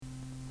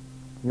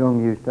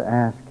Jung used to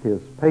ask his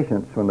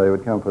patients when they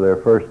would come for their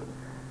first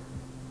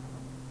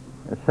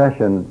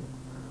session,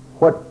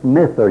 what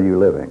myth are you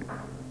living?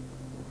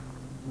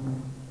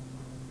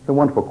 It's a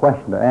wonderful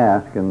question to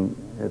ask, and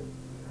it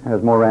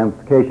has more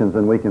ramifications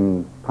than we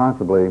can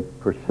possibly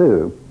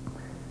pursue.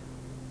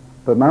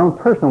 But my own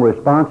personal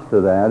response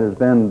to that has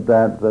been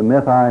that the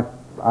myth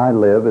I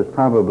live is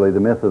probably the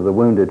myth of the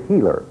wounded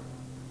healer.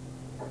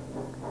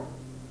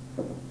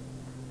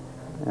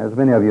 As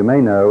many of you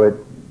may know,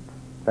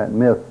 that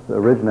myth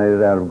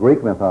originated out of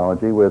Greek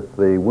mythology with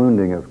the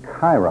wounding of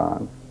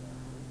Chiron,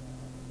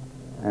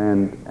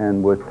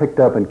 and was picked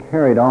up and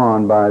carried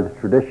on by the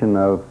tradition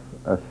of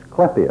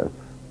Asclepius.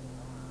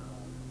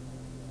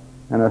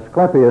 And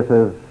Asclepius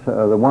is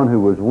the one who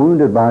was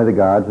wounded by the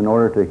gods in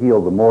order to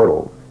heal the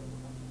mortals.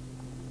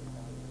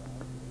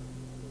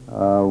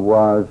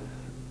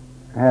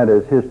 Had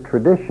as his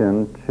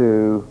tradition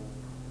to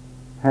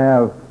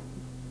have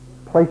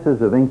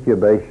places of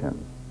incubation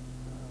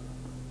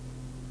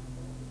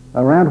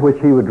around which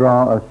he would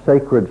draw a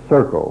sacred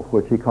circle,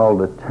 which he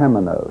called a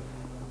temenos.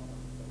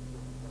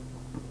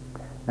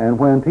 And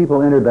when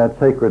people entered that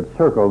sacred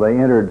circle, they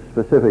entered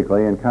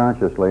specifically and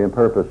consciously and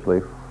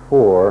purposely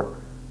for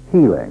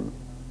healing.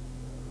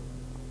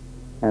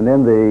 And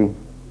in the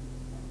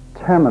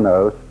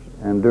temenos,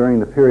 and during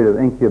the period of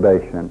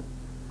incubation,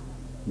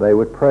 they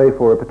would pray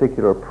for a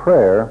particular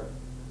prayer,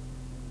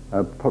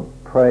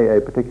 pray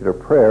a particular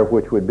prayer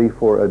which would be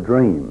for a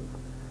dream.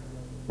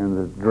 And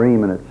the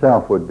dream in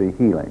itself would be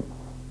healing.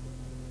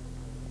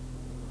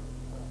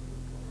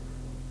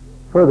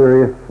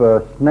 Further, if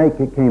a snake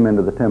came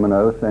into the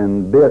temenos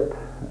and bit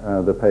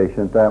the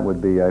patient, that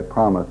would be a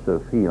promise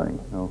of healing.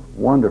 A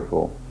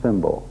wonderful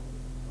symbol.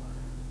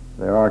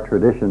 There are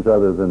traditions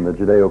other than the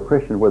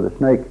Judeo-Christian where the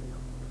snake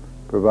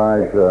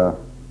provides a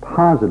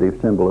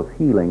positive symbol of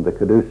healing. The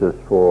caduceus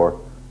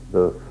for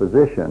the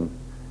physician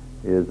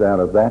is out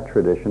of that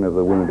tradition of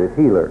the wounded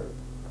healer.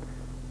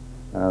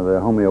 The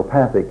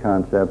homeopathic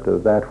concept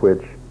of that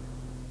which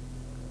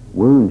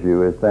wounds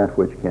you is that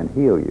which can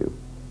heal you.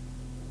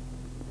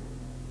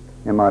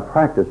 In my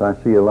practice, I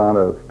see a lot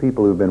of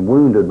people who've been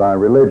wounded by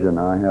religion.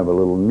 I have a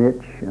little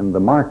niche in the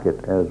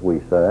market, as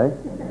we say.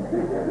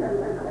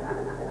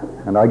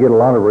 And I get a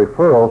lot of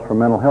referrals from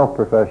mental health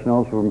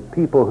professionals from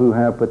people who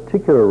have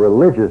particular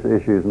religious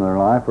issues in their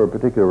life or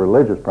particular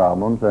religious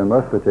problems, and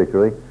most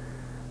particularly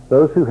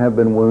those who have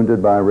been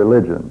wounded by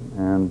religion.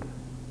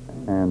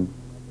 And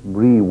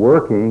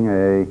reworking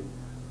a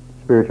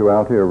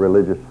spirituality or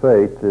religious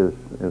faith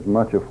is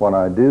much of what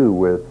I do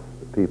with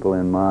people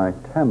in my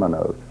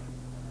temenos.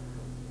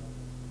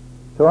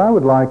 So I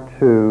would like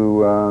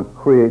to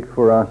create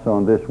for us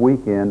on this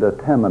weekend a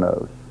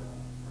temenos.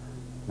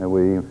 And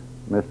we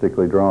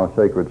mystically draw a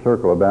sacred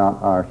circle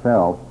about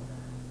ourselves,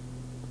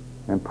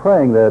 and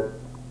praying that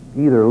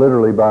either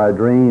literally by a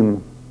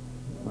dream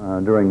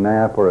during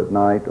nap or at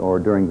night or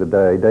during the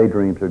day,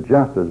 daydreams are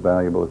just as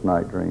valuable as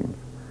night dreams.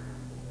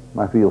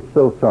 I feel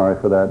so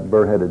sorry for that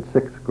burr-headed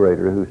sixth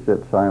grader who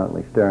sits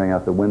silently staring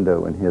out the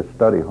window in his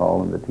study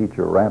hall, and the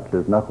teacher raps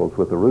his knuckles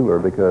with a ruler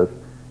because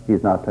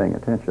he's not paying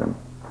attention,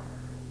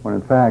 when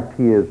in fact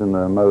he is in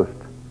the most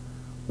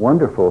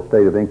wonderful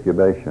state of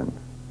incubation,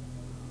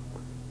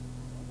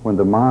 when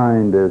the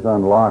mind is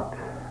unlocked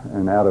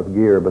and out of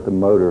gear, but the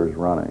motor is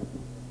running.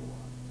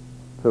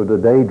 So the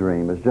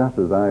daydream is just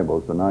as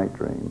valuable as the night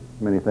dream.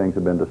 Many things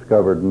have been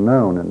discovered and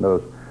known in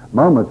those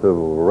moments of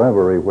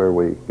reverie where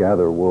we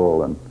gather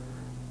wool and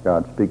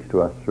God speaks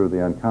to us through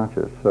the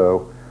unconscious.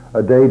 So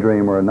a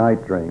daydream or a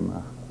night dream,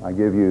 I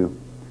give you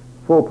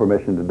full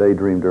permission to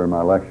daydream during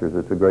my lectures.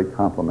 It's a great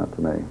compliment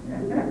to me.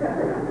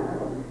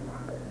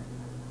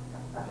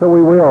 So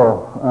we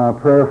will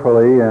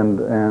prayerfully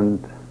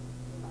and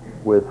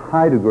with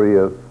high degree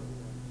of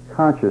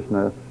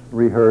consciousness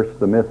rehearse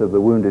the myth of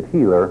the wounded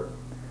healer.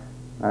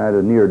 I had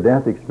a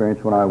near-death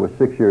experience when I was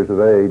 6 years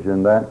of age,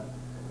 and that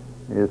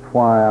is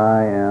why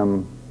I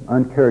am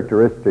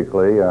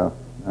uncharacteristically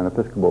an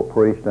Episcopal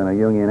priest and a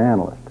Jungian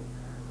analyst.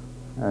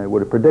 I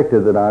would have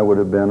predicted that I would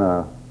have been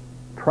a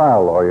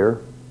trial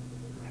lawyer,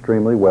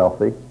 extremely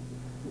wealthy,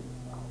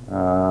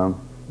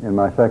 in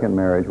my second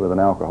marriage with an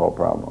alcohol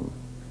problem.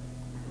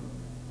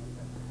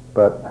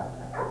 But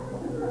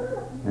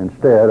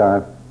instead,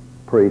 I'm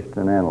priest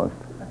and analyst.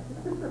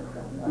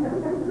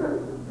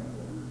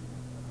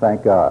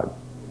 Thank God.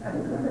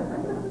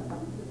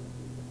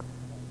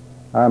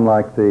 I'm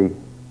like the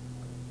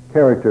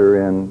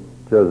character in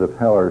Joseph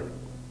Heller's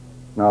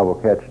novel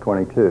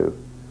Catch-22.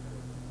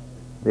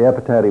 The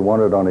epitaph he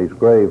wanted on his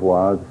grave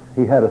was,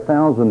 he had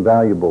 1,000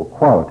 valuable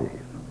qualities,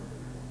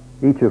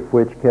 each of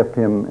which kept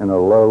him in a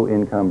low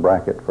income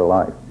bracket for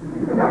life.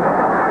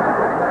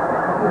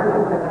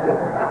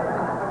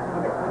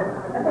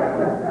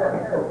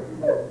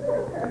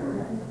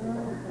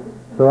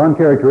 So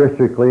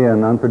uncharacteristically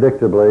and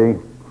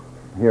unpredictably,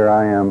 here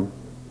I am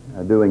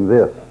doing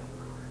this,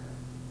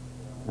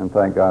 and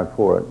thank God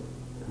for it.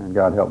 And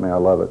God help me, I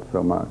love it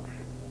so much.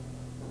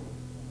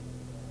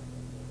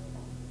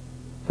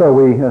 So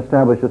we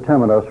establish a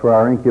temenos for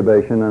our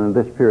incubation, and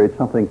in this period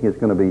something is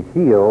going to be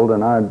healed,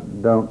 and I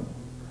don't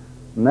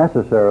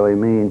necessarily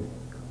mean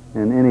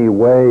in any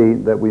way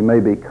that we may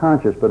be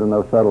conscious, but in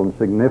those subtle and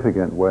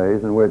significant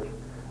ways in which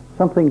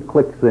something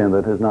clicks in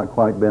that has not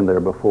quite been there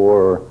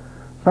before, or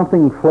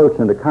something floats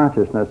into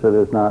consciousness that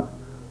has not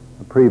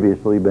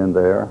previously been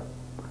there,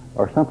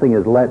 or something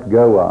is let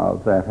go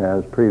of that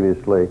has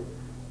previously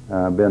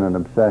been an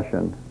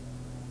obsession,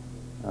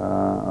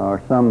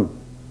 or some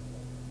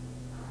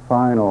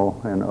final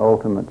and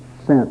ultimate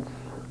sense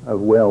of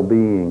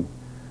well-being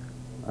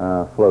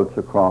floats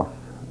across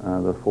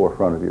the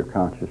forefront of your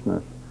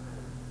consciousness.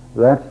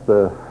 That's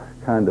the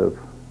kind of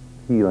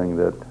healing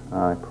that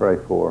I pray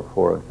for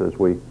us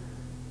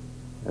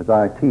as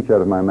I teach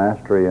out of my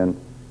mastery and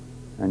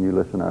you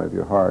listen out of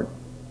your heart.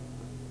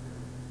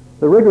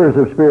 The rigors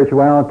of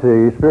spirituality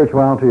is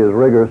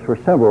rigorous for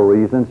several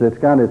reasons. It's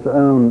got its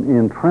own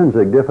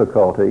intrinsic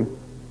difficulty.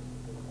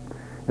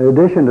 In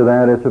addition to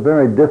that, it's a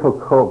very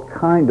difficult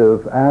kind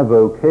of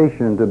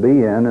avocation to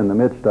be in the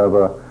midst of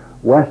a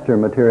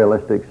Western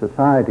materialistic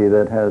society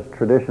that has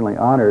traditionally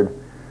honored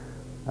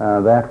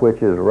that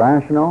which is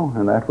rational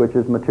and that which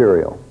is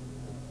material.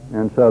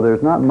 And so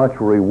there's not much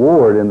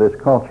reward in this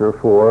culture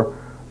for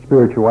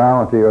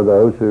spirituality or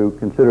those who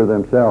consider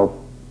themselves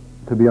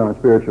to be on a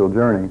spiritual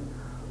journey.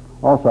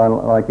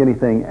 Also, like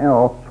anything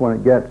else, when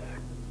it gets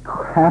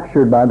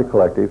captured by the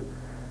collective,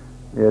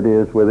 it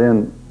is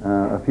within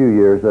a few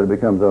years that it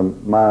becomes a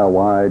mile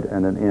wide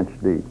and an inch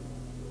deep.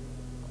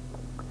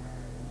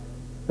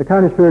 The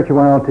kind of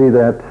spirituality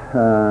that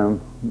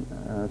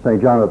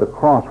St. John of the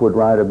Cross would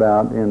write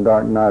about in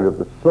Dark Night of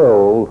the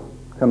Soul,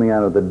 coming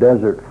out of the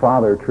Desert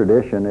Father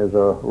tradition, is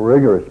a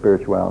rigorous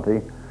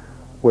spirituality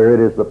where it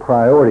is the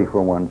priority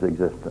for one's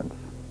existence.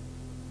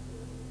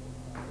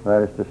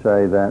 That is to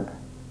say that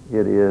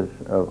it is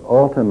of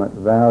ultimate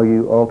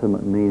value,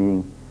 ultimate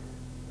meaning,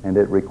 and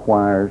it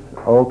requires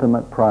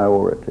ultimate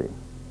priority.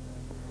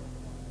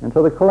 And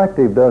so the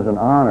collective doesn't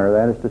honor,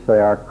 that is to say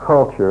our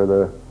culture,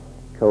 the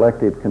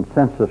collective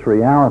consensus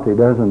reality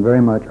doesn't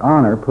very much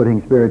honor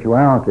putting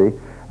spirituality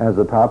as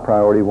the top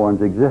priority of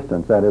one's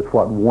existence. That is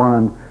what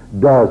one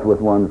does with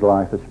one's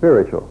life as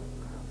spiritual,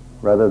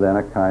 rather than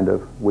a kind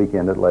of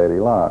weekend at Laity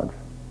Lodge.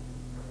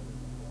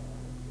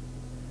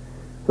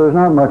 So there's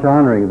not much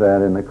honoring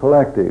that in the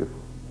collective,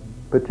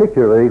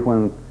 particularly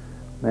when,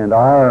 and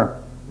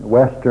our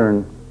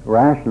Western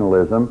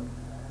rationalism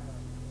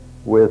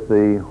with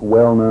the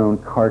well-known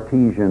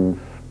Cartesian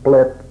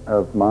split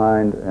of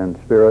mind and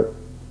spirit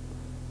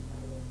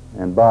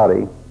and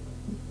body,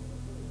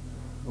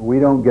 we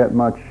don't get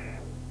much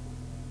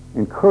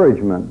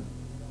encouragement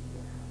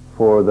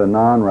for the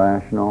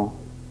non-rational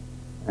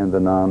and the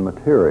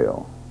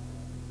non-material.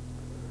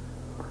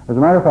 As a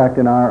matter of fact,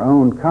 in our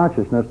own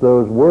consciousness,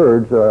 those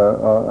words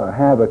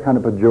have a kind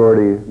of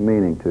pejorative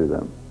meaning to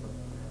them.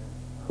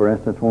 For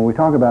instance, when we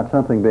talk about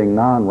something being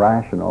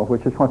non-rational,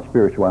 which is what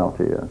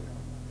spirituality is,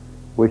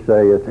 we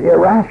say it's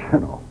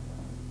irrational.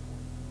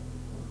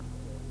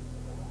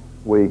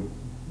 We,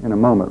 in a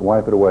moment,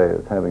 wipe it away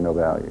as having no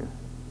value.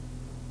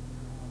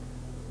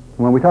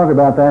 When we talk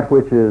about that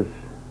which is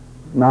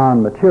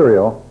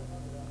non-material,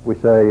 we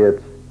say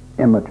it's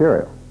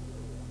immaterial,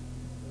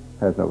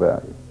 has no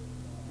value.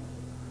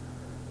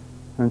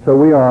 And so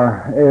we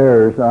are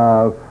heirs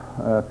of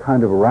a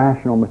kind of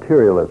rational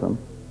materialism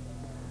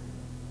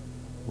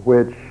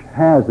which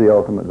has the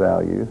ultimate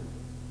value,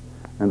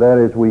 and that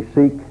is we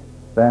seek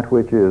that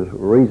which is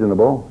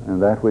reasonable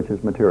and that which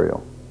is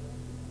material.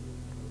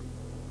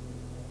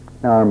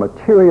 Now, our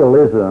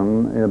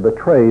materialism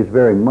betrays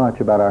very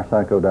much about our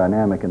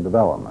psychodynamic and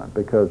development,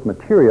 because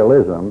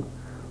materialism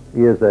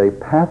is a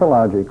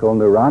pathological,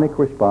 neurotic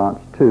response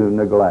to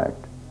neglect.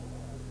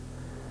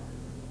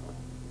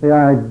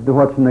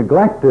 What's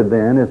neglected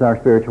then is our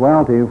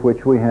spirituality,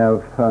 which we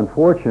have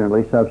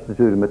unfortunately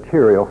substituted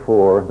material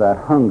for that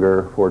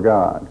hunger for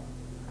God.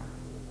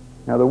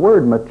 Now, the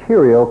word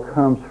material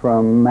comes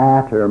from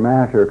matter.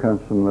 Matter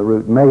comes from the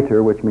root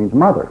mater, which means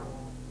mother.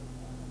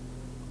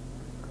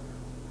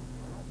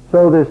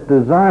 So this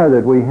desire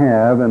that we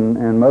have,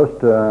 and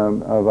most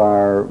of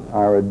our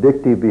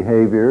addictive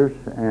behaviors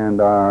and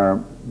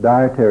our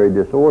dietary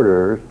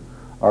disorders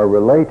are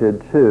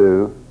related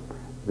to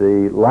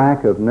the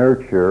lack of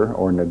nurture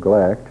or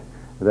neglect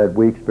that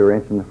we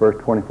experience in the first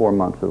 24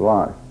 months of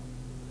life.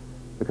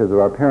 Because of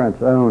our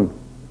parents' own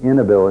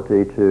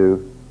inability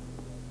to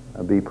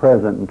be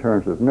present in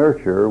terms of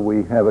nurture,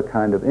 we have a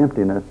kind of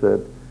emptiness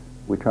that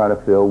we try to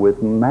fill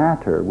with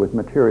matter, with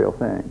material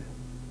things.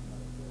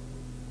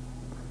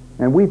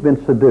 And we've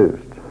been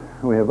seduced.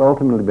 We have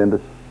ultimately been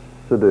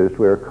seduced.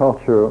 We're a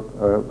culture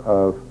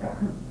of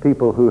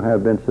people who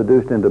have been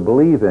seduced into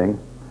believing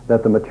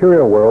that the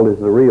material world is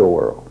the real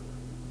world.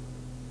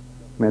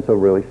 I mean, it's a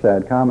really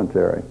sad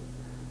commentary.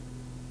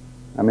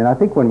 I mean, I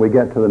think when we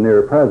get to the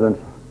nearer presence,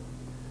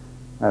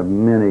 I have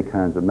many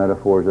kinds of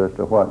metaphors as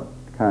to what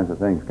kinds of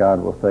things God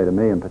will say to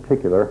me in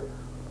particular.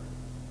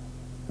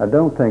 I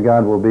don't think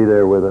God will be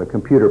there with a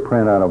computer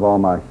printout of all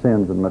my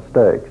sins and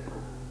mistakes.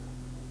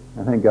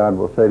 I think God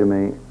will say to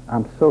me,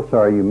 I'm so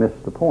sorry you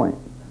missed the point.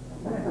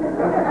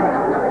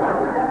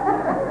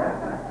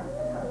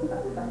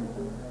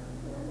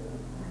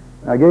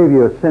 I gave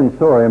you a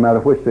sensorium out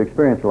of which to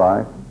experience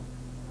life.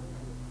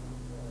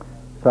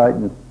 Sight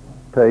and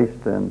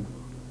taste and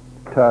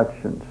touch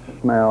and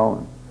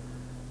smell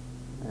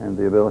and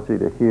the ability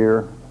to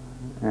hear.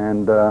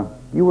 And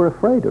you were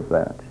afraid of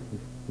that.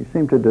 You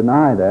seemed to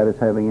deny that as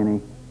having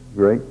any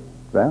great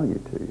value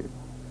to you.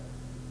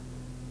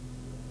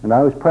 And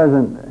I was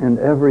present in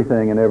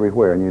everything and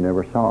everywhere, and you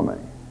never saw me.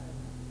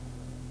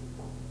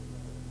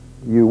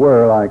 You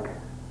were, like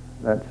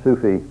that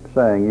Sufi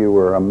saying, you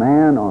were a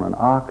man on an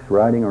ox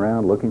riding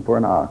around looking for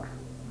an ox.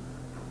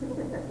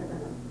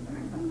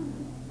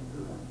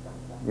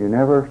 You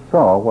never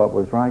saw what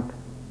was right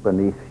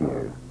beneath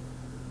you.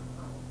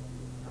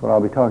 What I'll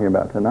be talking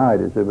about tonight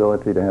is the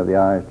ability to have the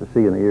eyes to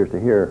see and the ears to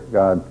hear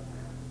God,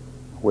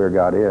 where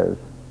God is.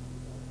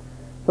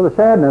 So the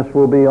sadness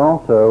will be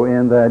also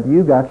in that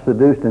you got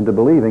seduced into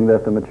believing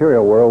that the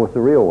material world was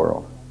the real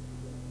world.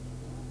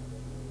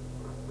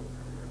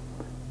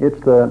 It's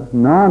the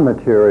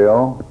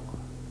non-material,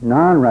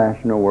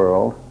 non-rational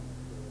world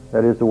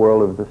that is the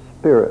world of the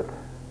spirit.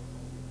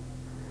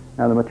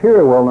 Now the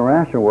material world and the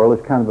rational world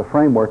is kind of a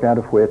framework out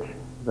of which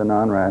the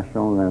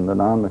non-rational and the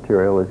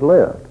non-material is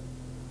lived.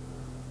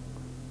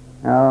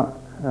 Now,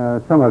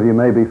 some of you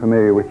may be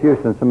familiar with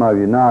Houston, some of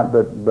you not,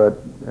 but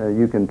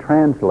you can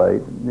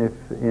translate. If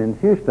in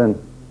Houston,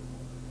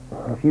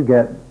 if you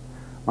get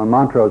on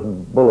Montrose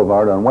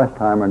Boulevard on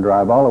Westheimer and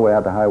drive all the way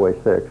out to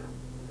Highway 6,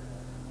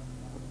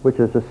 which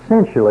is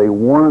essentially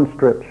one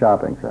strip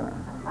shopping center,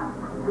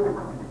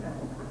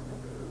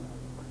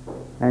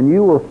 and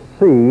you will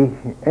see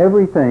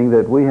everything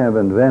that we have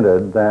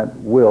invented that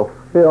will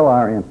fill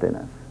our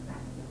emptiness.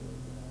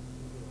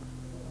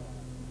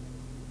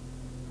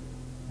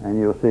 And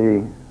you'll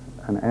see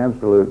an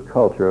absolute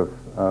culture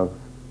of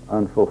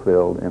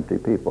unfulfilled, empty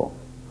people.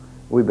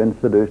 We've been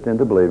seduced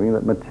into believing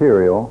that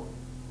material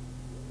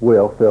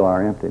will fill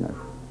our emptiness.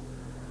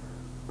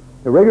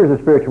 The rigors of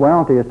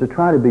spirituality is to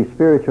try to be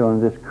spiritual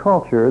in this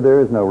culture.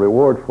 There is no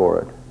reward for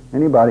it.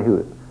 Anybody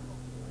who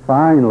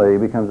finally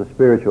becomes a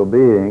spiritual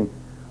being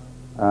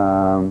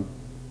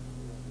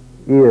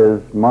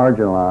is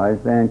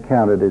marginalized and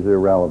counted as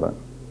irrelevant.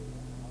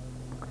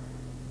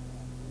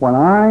 When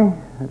I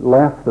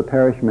left the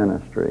parish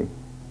ministry,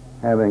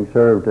 having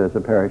served as a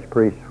parish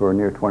priest for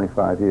near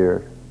 25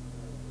 years,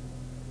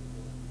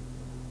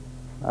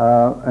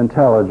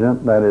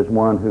 intelligent, that is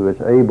one who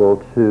is able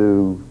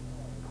to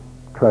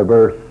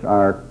traverse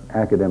our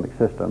academic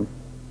system,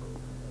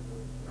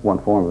 it's one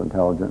form of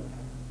intelligence,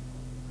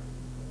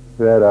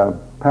 who had a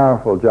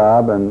powerful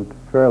job and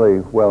fairly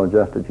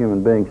well-adjusted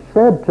human being,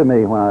 said to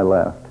me when I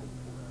left,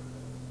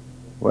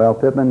 well,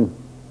 Pittman,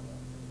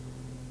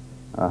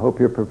 I hope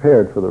you're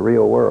prepared for the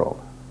real world.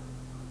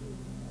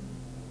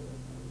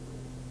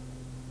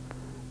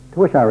 To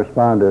which I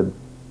responded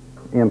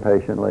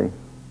impatiently,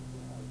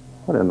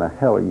 what in the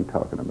hell are you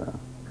talking about?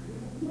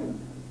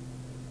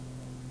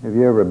 Have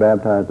you ever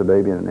baptized a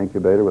baby in an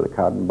incubator with a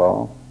cotton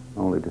ball,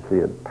 only to see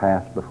it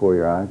pass before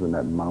your eyes in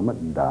that moment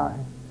and die?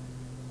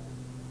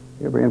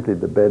 You ever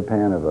emptied the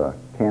bedpan of a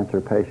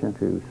cancer patient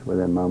who's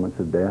within moments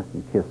of death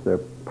and kissed their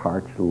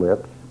parched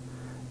lips?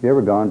 Have you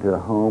ever gone to the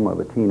home of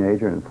a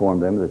teenager and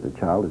informed them that the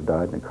child has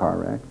died in a car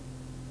wreck?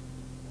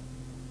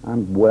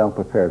 I'm well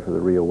prepared for the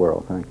real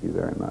world, thank you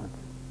very much.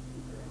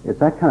 It's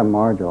that kind of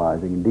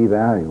marginalizing and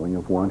devaluing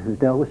of one who's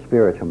dealt with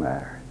spiritual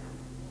matters.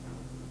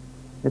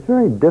 It's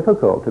very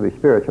difficult to be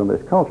spiritual in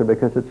this culture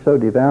because it's so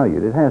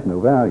devalued. It has no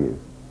value.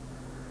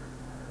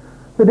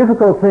 The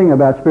difficult thing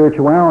about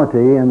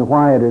spirituality and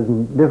why it is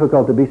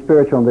difficult to be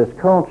spiritual in this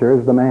culture,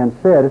 as the man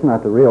said, it's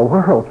not the real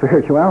world.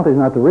 Spirituality is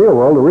not the real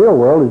world. The real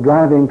world is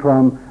driving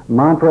from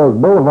Montrose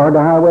Boulevard to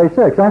Highway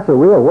 6. That's the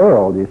real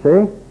world, you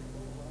see?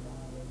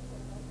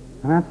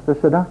 And that's the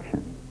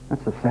seduction.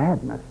 That's the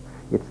sadness.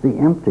 It's the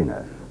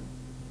emptiness.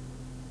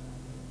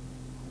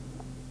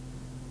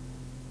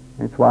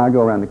 It's why I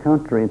go around the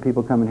country and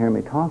people come and hear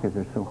me talk because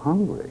they're so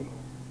hungry.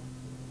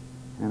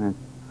 And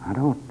I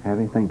don't have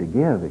anything to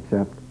give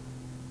except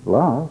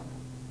love.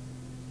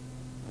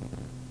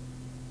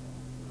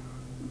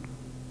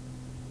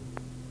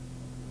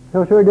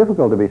 So it's very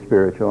difficult to be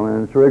spiritual,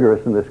 and it's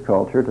rigorous in this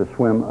culture to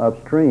swim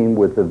upstream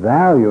with the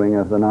valuing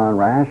of the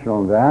non-rational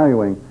and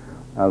valuing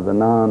of the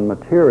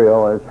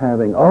non-material as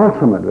having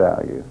ultimate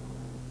value.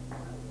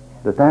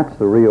 That's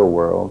the real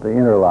world, the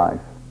inner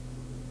life,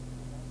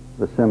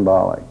 the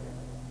symbolic.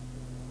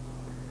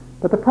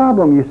 But the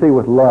problem you see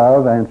with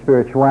love and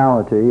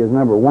spirituality is,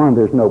 number one,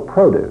 there's no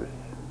produce.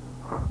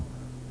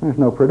 There's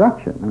no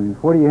production. I mean,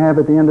 what do you have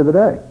at the end of the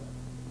day?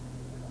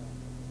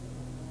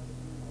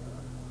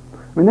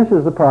 I mean, this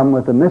is the problem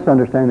with the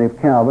misunderstanding of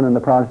Calvin and the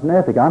Protestant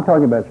ethic. I'm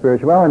talking about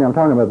spirituality, I'm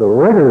talking about the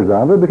rigors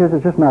of it because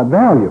it's just not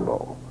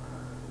valuable.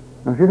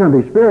 Now, if you're going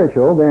to be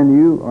spiritual, then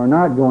you are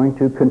not going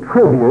to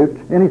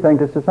contribute anything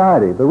to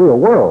society, the real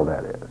world,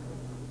 that is.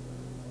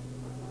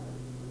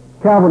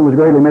 Calvin was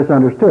greatly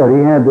misunderstood.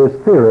 He had this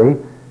theory,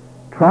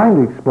 trying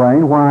to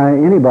explain why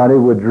anybody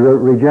would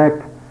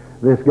reject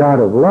this God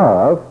of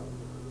love,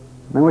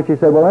 in which he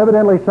said, well,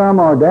 evidently some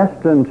are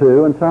destined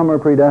to and some are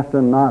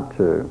predestined not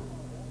to.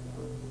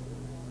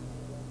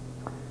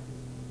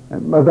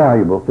 A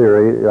valuable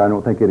theory. I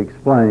don't think it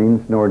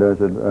explains, nor does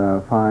it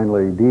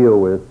finally deal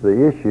with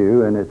the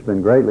issue, and it's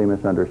been greatly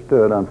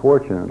misunderstood,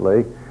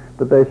 unfortunately.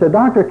 But they said,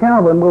 Dr.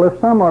 Calvin, well, if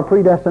some are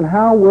predestined,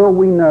 how will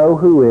we know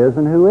who is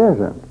and who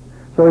isn't?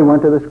 So he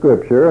went to the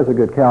Scripture, as a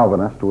good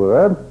Calvinist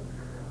would,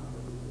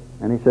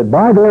 and he said,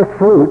 by their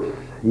fruits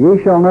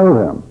ye shall know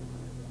them.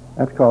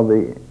 That's called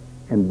the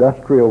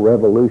Industrial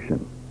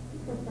Revolution.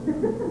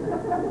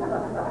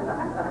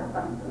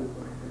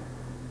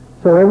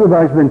 So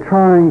everybody's been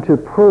trying to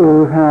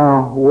prove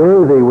how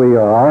worthy we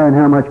are and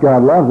how much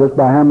God loves us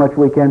by how much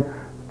we can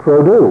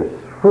produce.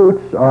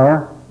 Fruits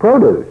are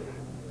produce.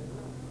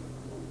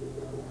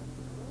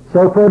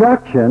 So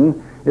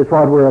production is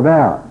what we're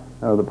about.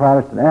 The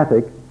Protestant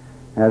ethic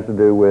has to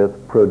do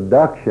with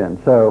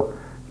production. So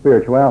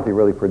spirituality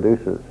really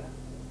produces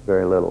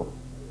very little.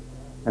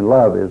 And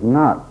love is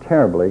not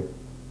terribly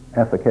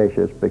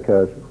efficacious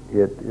because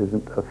it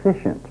isn't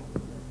efficient.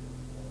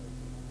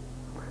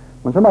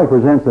 When somebody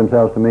presents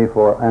themselves to me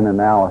for an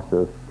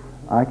analysis,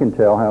 I can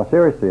tell how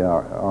serious they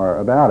are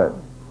about it.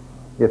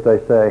 If they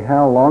say,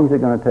 how long is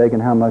it going to take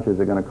and how much is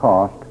it going to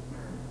cost,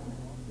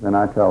 then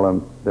I tell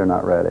them they're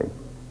not ready.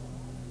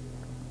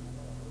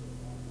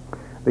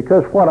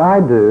 Because what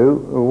I do,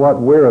 what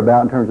we're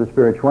about in terms of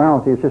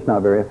spirituality, is just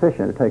not very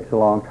efficient. It takes a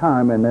long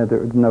time and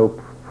there's no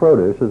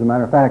produce. As a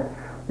matter of fact,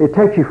 it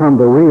takes you from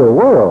the real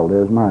world,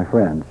 as my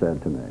friend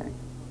said to me.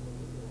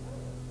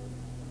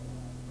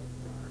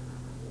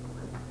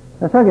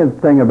 The second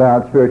thing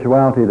about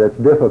spirituality that's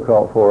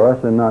difficult for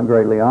us and not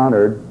greatly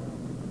honored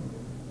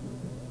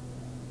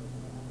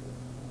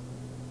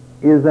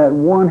is that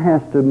one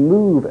has to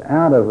move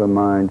out of a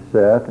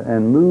mindset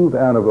and move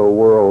out of a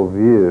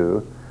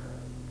worldview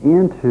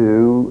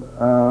into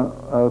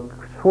a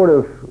sort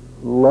of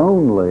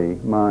lonely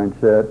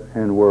mindset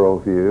and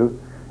worldview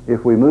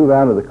if we move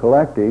out of the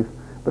collective,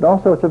 but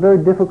also it's a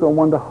very difficult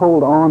one to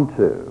hold on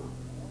to.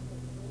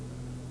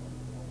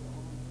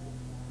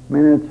 I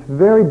mean, it's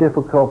very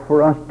difficult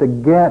for us to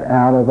get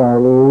out of our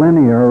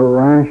linear,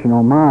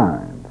 rational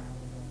mind.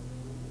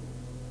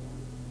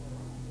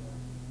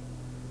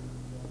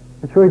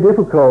 It's very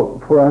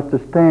difficult for us to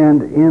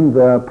stand in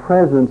the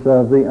presence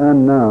of the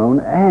unknown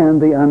and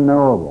the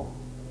unknowable.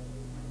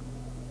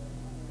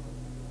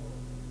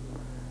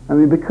 I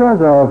mean,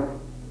 because of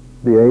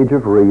the age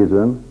of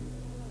reason,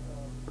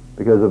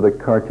 because of the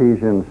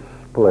Cartesian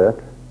split,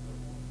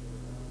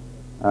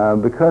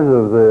 because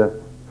of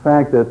the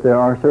fact that there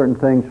are certain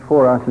things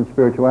for us in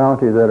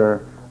spirituality that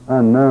are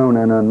unknown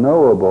and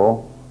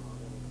unknowable,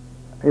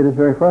 it is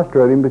very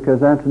frustrating because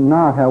that's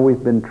not how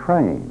we've been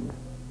trained.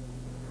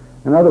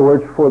 In other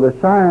words, for the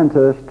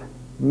scientist,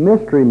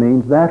 mystery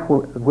means that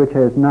which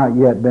has not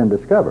yet been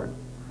discovered.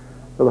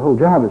 So the whole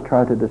job is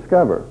try to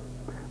discover.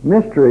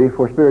 Mystery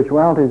for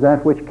spirituality is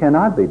that which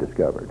cannot be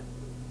discovered.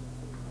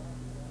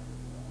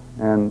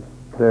 And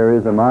there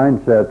is a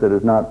mindset that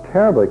is not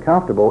terribly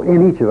comfortable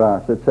in each of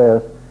us that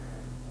says,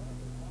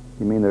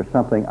 you mean there's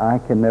something I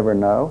can never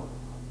know?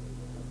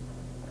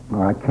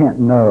 Or I can't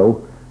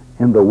know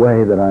in the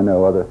way that I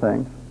know other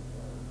things?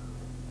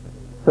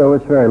 So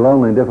it's very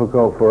lonely and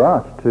difficult for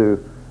us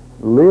to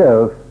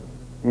live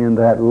in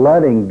that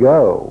letting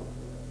go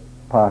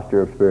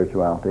posture of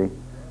spirituality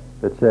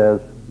that says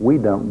we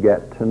don't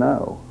get to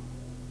know.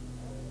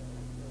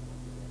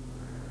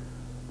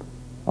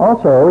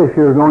 Also, if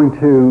you're going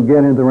to get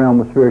into the realm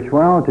of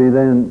spirituality,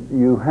 then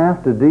you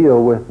have to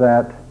deal with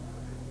that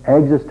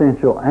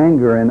existential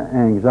anger and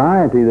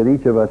anxiety that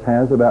each of us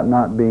has about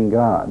not being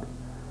God.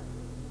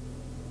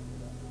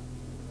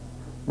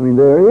 I mean,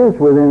 there is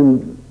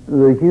within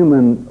the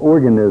human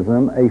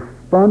organism a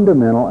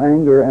fundamental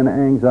anger and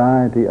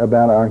anxiety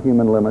about our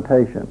human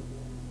limitation.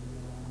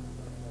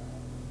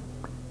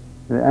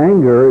 The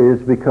anger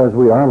is because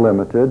we are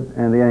limited,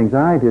 and the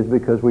anxiety is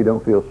because we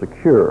don't feel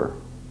secure,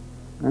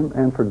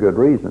 and for good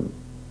reason.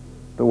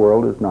 The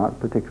world is not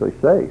particularly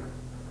safe.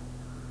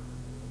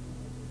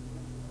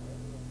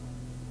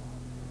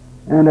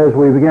 And as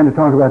we begin to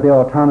talk about the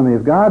autonomy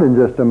of God in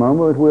just a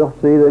moment, we'll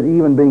see that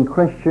even being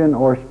Christian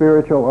or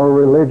spiritual or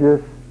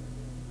religious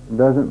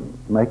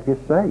doesn't make you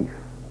safe.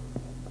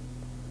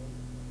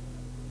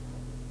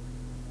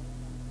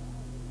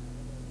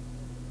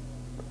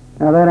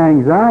 Now that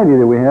anxiety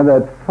that we have,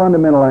 that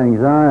fundamental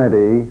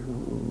anxiety,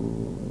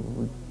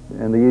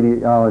 and the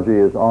etiology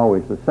is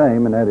always the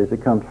same, and that is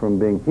it comes from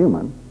being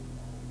human.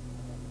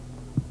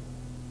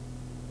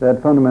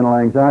 That fundamental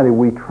anxiety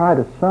we try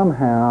to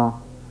somehow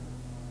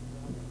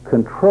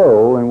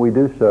control, and we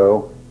do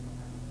so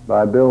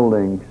by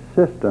building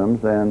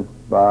systems and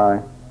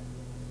by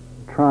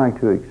trying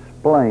to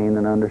explain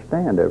and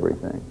understand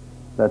everything.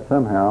 That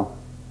somehow,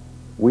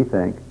 we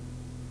think,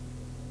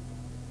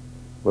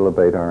 will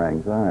abate our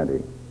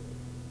anxiety.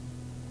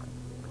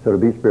 So to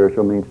be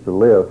spiritual means to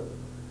live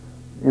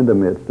in the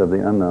midst of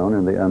the unknown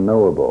and the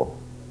unknowable.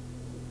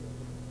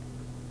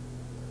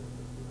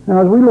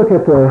 Now, as we look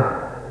at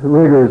the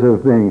rigors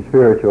of being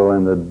spiritual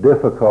and the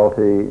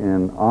difficulty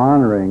in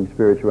honoring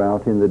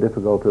spirituality and the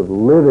difficulty of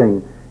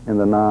living in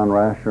the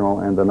non-rational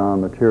and the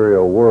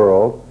non-material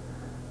world,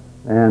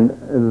 and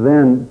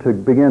then to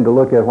begin to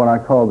look at what I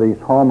call these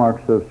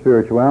hallmarks of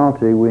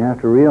spirituality, we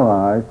have to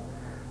realize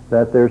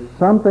that there's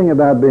something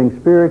about being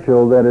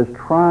spiritual that is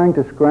trying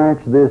to scratch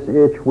this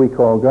itch we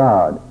call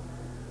God.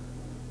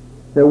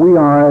 That we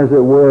are, as it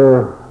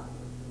were,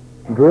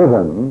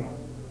 driven,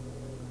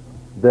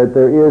 that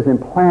there is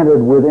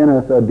implanted within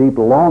us a deep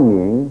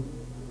longing,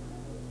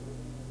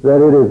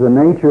 that it is the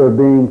nature of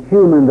being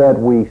human that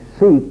we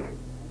seek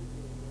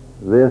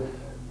this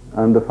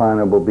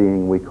undefinable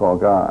being we call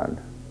God.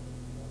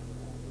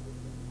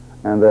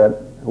 And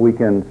that we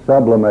can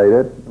sublimate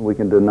it, we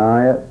can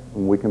deny it,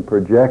 we can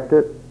project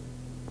it,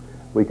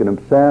 we can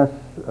obsess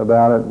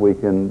about it, we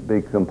can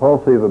be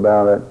compulsive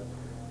about it,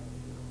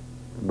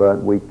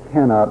 but we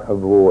cannot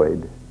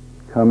avoid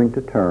coming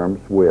to terms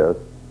with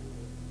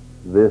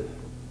this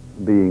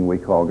being we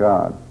call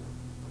God.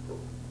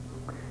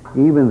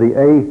 Even the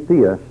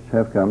atheists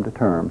have come to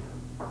terms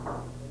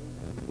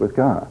with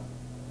God.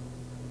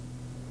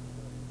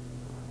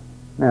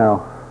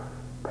 Now,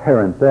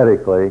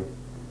 parenthetically,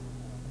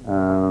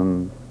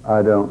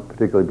 I don't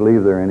particularly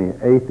believe there are any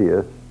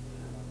atheists,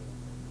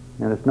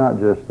 and it's not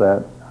just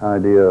that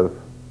idea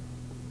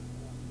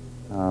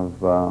of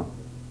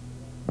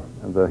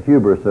the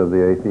hubris of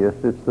the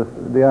atheist. It's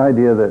the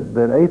idea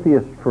that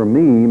atheists, for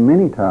me,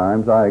 many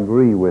times I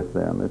agree with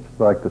them. It's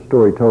like the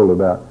story told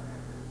about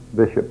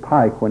Bishop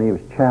Pike when he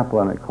was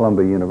chaplain at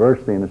Columbia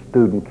University, and a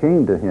student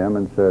came to him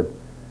and said,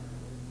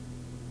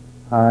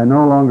 "I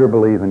no longer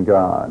believe in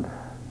God,"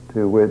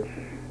 to which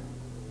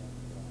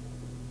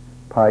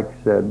Pike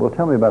said, "Well,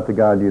 tell me about the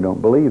God you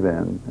don't believe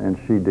in." And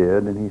she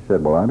did, and he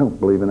said, "Well, I don't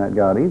believe in that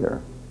God either."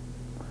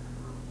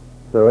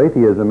 So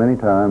atheism many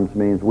times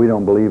means we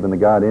don't believe in the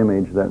God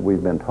image that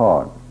we've been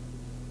taught.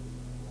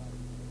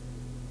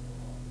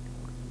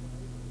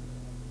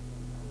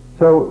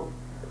 So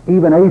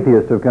even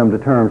atheists have come to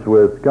terms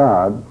with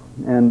God,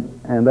 and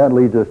that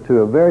leads us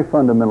to a very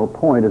fundamental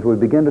point as we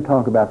begin to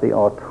talk about the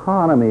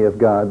autonomy of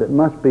God that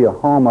must be a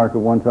hallmark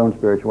of one's own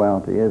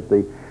spirituality, is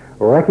the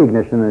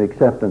recognition and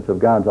acceptance of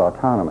God's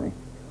autonomy,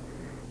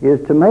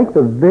 is to make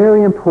the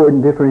very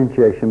important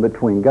differentiation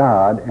between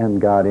God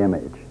and God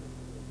image.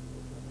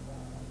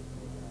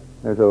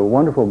 There's a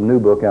wonderful new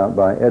book out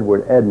by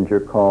Edward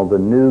Edinger called The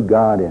New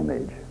God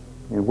Image,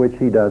 in which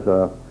he does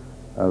a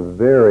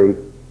very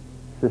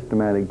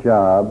systematic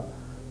job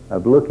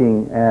of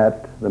looking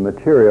at the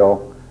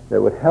material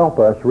that would help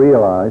us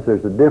realize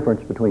there's a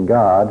difference between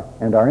God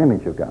and our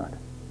image of God.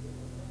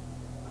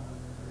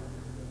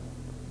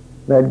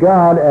 That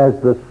God, as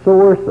the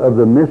source of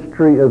the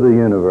mystery of the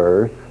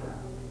universe,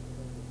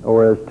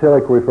 or as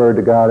Tillich referred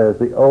to God as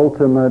the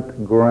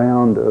ultimate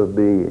ground of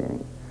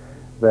being,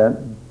 that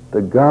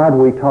the God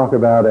we talk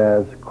about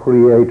as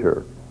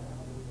creator,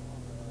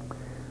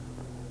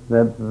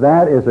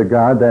 that is a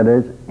God that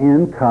is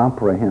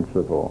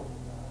incomprehensible.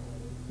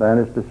 That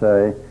is to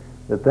say,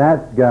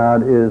 that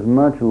God is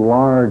much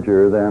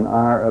larger than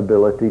our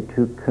ability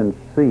to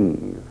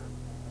conceive.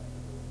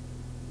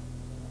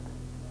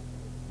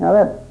 Now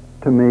that,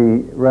 to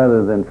me,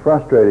 rather than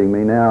frustrating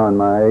me now in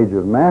my age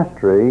of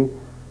mastery,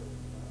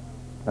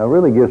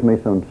 really gives me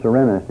some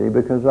serenity,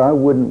 because I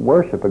wouldn't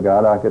worship a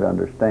God I could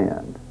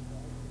understand.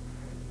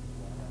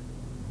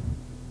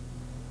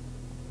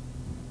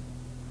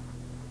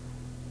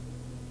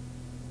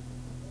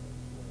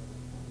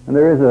 And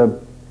there is a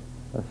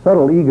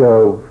subtle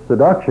ego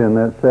seduction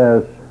that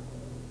says,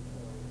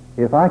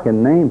 if I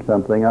can name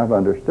something, I've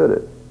understood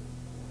it.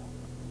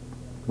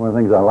 One of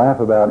the things I laugh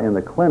about in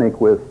the clinic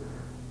with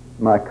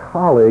my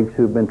colleagues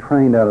who've been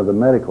trained out of the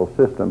medical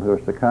system, who are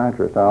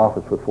psychiatrists. I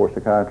office with 4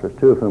 psychiatrists,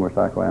 2 of whom are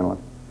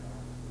psychoanalysts.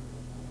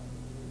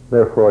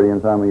 They're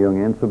Freudians, I'm a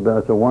Jungian, so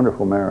it's a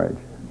wonderful marriage.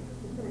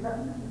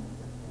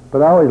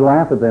 But I always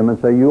laugh at them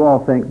and say, you all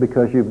think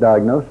because you've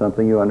diagnosed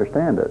something, you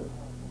understand it.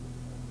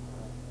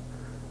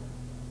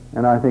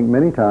 And I think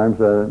many times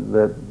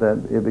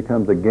that it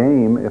becomes a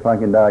game. If I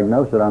can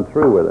diagnose it, I'm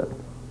through with it.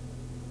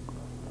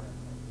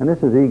 And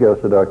this is ego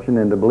seduction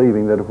into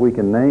believing that if we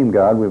can name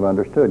God, we've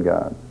understood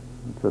God.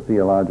 It's a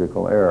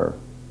theological error.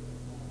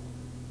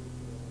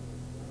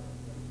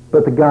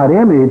 But the God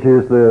image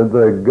is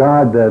the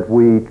God that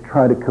we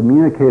try to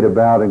communicate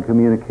about and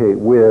communicate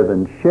with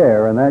and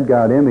share, and that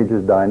God image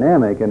is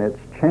dynamic, and it's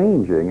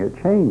changing. It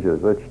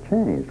changes. It's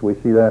changed. We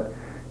see that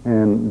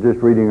in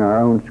just reading our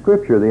own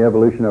scripture. The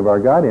evolution of our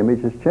God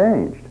image has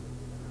changed.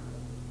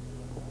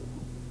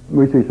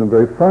 We see some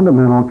very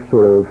fundamental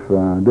sort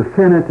of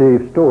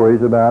definitive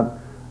stories about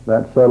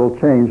that subtle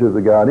change of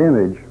the God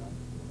image.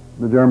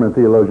 The German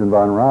theologian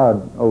von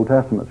Rad, Old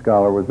Testament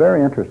scholar, was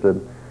very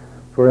interested,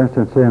 for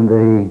instance, in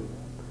the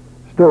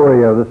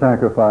story of the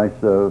sacrifice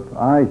of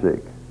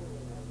Isaac.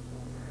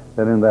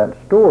 That in that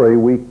story,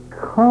 we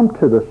come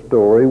to the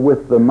story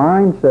with the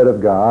mindset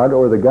of God,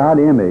 or the God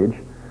image,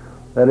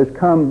 that has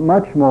come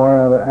much more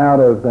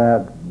out of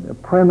that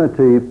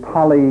primitive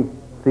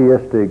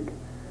polytheistic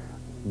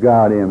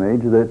God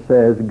image that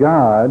says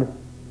God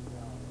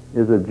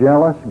is a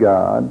jealous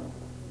God,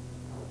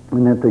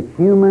 and that the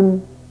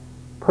human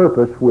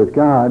purpose with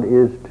God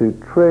is to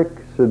trick,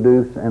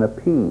 seduce, and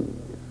appease.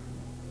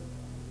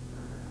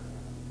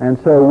 And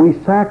so we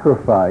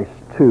sacrifice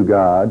to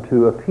God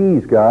to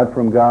appease God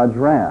from God's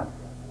wrath,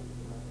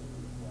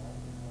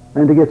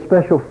 and to get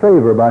special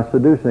favor by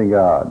seducing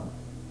God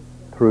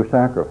through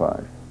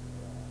sacrifice.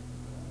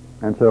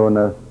 And so in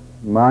the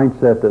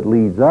mindset that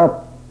leads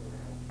up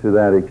to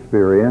that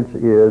experience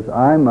is,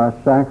 I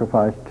must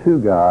sacrifice to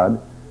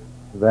God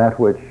that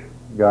which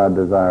God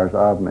desires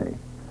of me.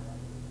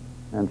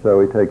 And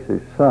so he takes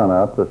his son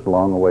up, this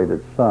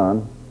long-awaited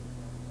son,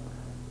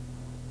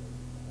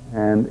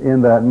 and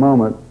in that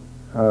moment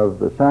of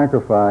the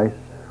sacrifice,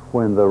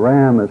 when the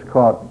ram is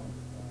caught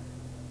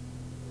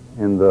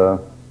in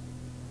the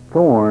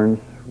thorns,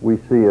 we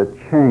see a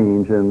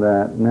change in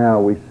that.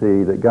 Now we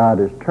see that God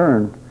has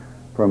turned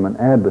from an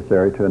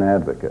adversary to an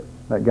advocate.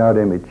 That God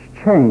image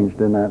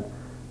changed in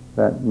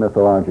that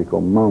mythological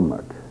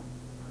moment.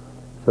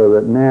 So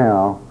that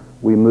now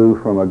we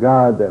move from a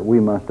God that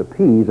we must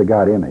appease, a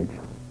God image,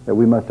 that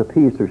we must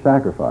appease through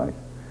sacrifice.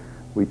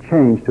 We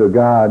change to a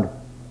God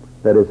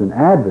that is an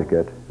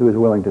advocate who is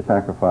willing to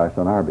sacrifice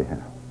on our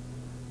behalf.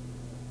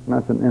 And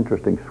that's an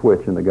interesting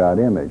switch in the God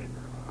image.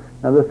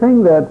 Now the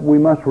thing that we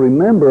must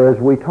remember as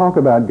we talk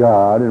about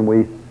God and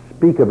we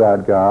speak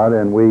about God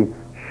and we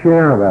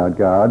share about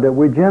God, that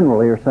we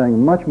generally are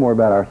saying much more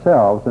about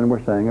ourselves than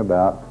we're saying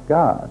about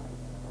God.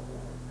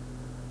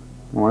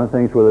 One of the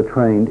things with a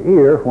trained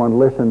ear, if one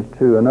listens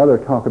to another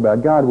talk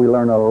about God, we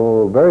learn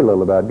very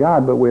little about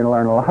God, but we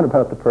learn a lot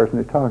about the person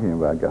who's talking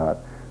about God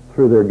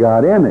through their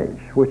God image,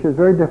 which is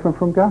very different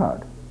from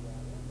God.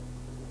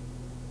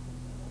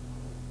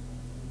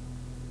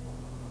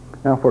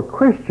 Now for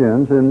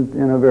Christians,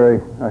 in a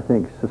very, I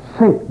think,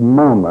 succinct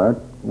moment,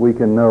 we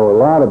can know a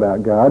lot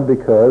about God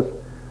because,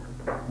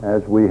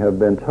 as we have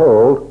been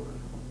told,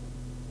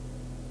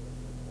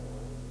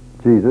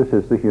 Jesus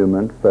is the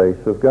human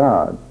face of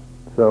God.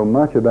 So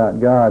much about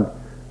God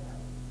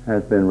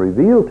has been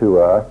revealed to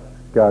us,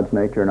 God's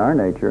nature and our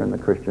nature in the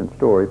Christian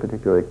story,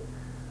 particularly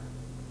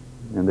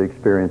in the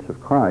experience of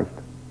Christ.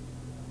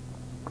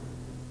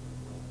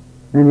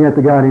 And yet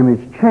the God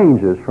image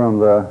changes from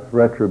the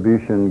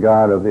retribution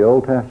God of the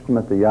Old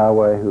Testament, the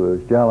Yahweh who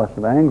is jealous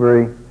and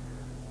angry,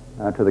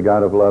 to the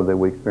God of love that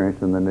we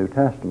experience in the New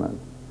Testament.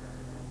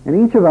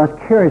 And each of us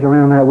carries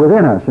around that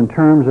within us in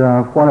terms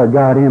of what our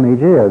God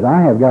image is.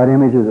 I have God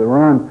images that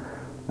run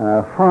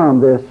from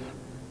this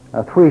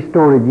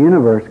three-storied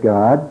universe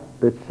God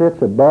that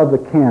sits above the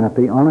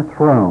canopy on a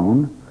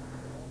throne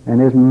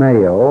and is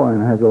male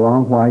and has a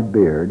long white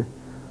beard.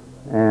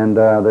 And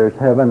there's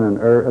heaven and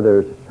earth,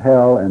 there's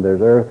hell and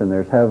there's earth and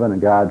there's heaven,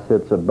 and God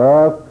sits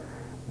above,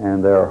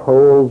 and there are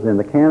holes in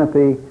the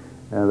canopy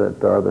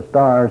that are the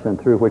stars and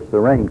through which the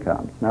rain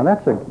comes. Now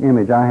that's an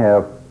image I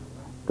have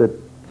that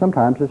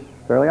sometimes is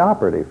fairly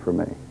operative for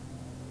me.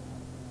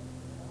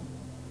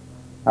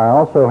 I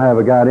also have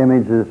a God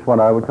image that's what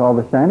I would call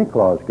the Santa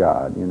Claus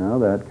God, you know,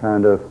 that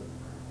kind of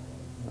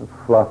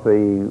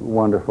fluffy,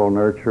 wonderful,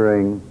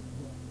 nurturing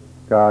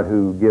God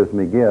who gives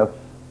me gifts,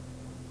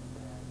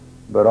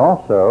 but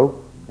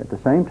also, at the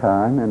same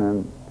time, in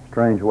a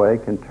strange way,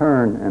 can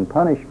turn and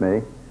punish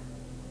me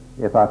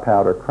if I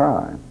pout or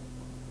cry.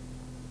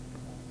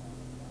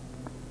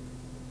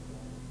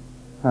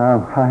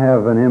 I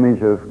have an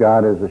image of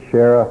God as a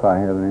sheriff. I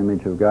have an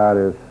image of God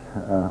as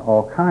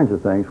all kinds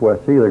of things. Wes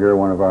Seeliger,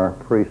 one of our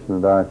priests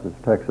in the Diocese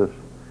of Texas,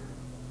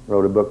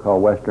 wrote a book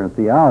called Western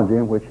Theology,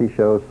 in which he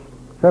shows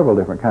several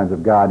different kinds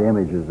of God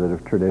images that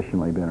have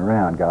traditionally been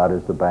around. God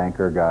is the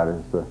banker, God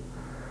is the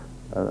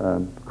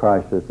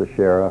Christ is the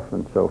sheriff,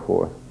 and so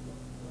forth.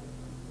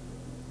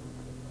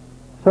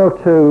 So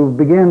to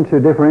begin to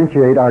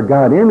differentiate our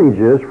God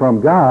images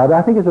from God,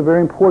 I think is a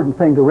very important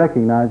thing to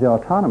recognize the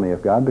autonomy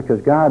of God,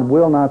 because God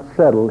will not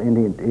settle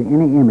into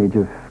any image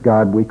of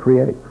God we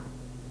create.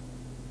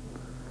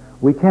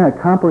 We cannot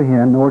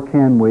comprehend nor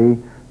can we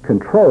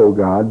control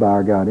God by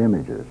our God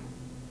images.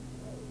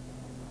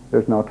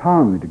 There's an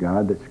autonomy to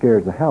God that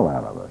scares the hell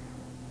out of us,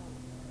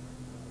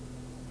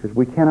 because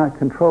we cannot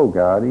control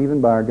God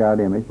even by our God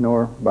image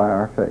nor by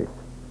our faith.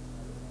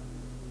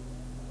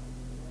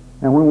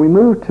 And when we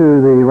move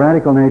to the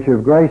radical nature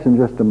of grace in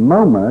just a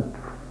moment,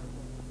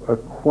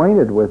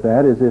 acquainted with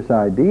that is this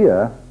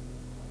idea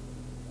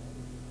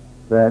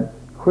that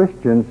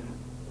Christians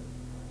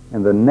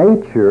in the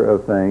nature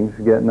of things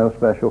get no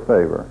special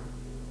favor.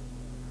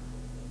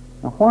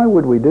 Now, why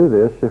would we do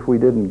this if we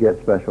didn't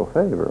get special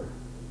favor?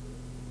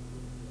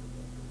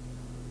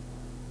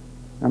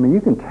 I mean,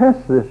 you can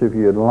test this if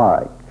you'd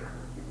like.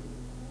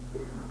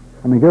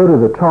 I mean, go to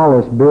the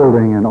tallest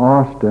building in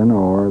Austin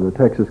or the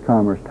Texas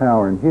Commerce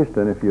Tower in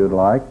Houston if you'd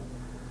like,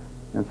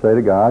 and say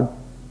to God,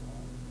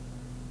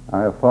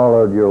 I have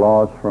followed your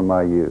laws from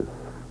my youth.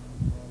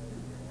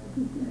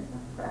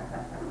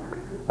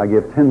 I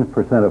give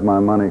 10% of my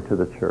money to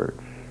the church.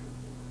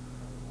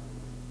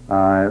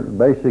 I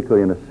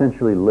basically and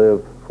essentially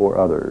live for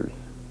others,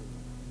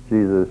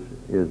 Jesus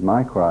is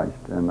my Christ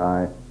and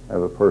I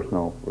have a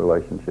personal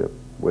relationship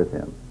with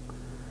him.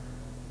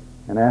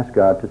 And ask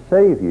God to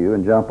save you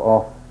and jump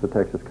off the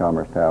Texas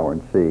Commerce Tower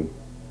and see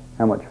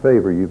how much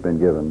favor you've been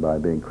given by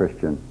being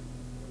Christian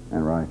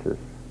and righteous.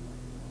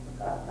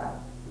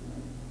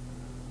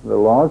 The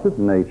laws of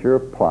nature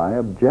apply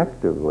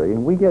objectively,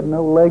 and we get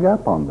no leg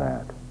up on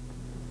that.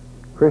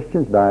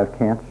 Christians die of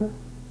cancer.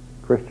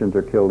 Christians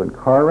are killed in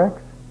car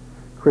wrecks.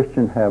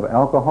 Christians have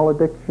alcohol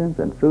addictions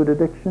and food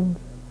addictions.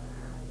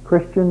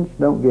 Christians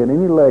don't get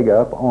any leg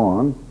up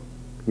on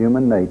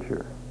human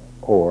nature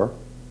or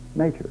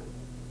nature.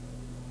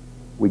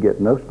 We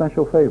get no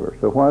special favor.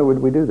 So why would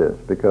we do this?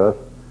 Because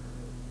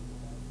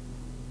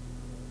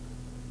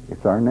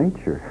it's our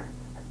nature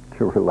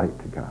to relate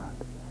to God.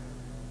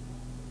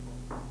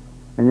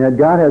 And yet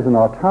God has an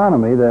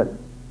autonomy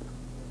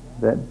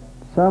that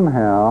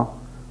somehow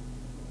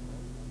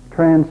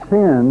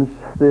transcends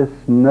this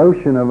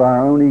notion of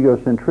our own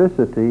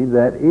egocentricity,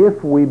 that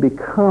if we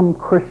become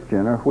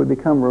Christian, or if we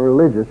become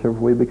religious, or if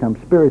we become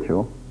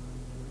spiritual,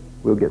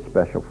 we'll get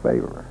special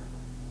favor.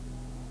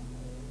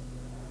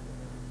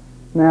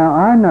 Now,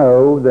 I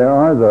know there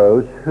are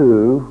those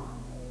who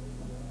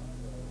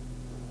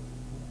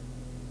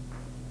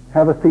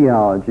have a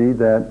theology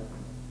that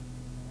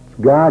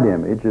God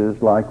image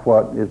is like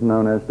what is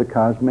known as the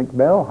cosmic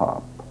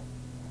bellhop.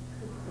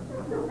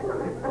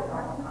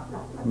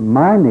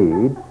 My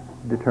need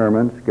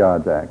determines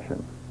God's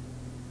action.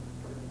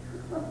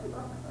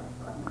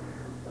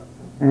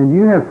 And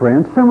you have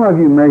friends, some of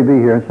you may be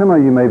here, and some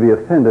of you may be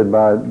offended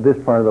by this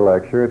part of the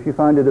lecture. If you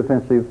find it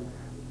offensive,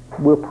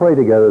 we'll pray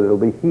together that it'll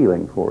be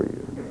healing for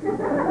you.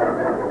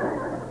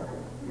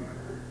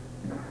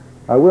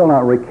 I will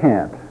not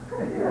recant.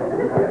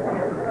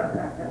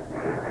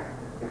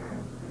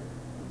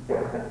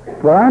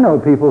 But I know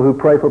people who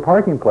pray for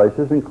parking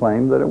places and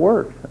claim that it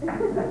works.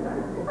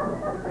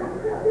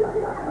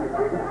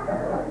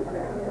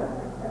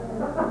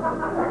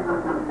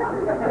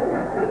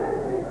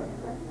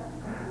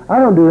 I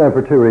don't do that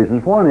for two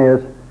reasons. One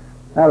is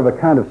out of a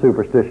kind of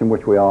superstition,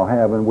 which we all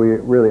have, and we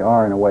really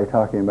are in a way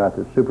talking about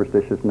the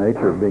superstitious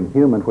nature of being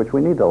human, which we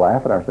need to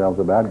laugh at ourselves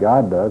about.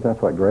 God does.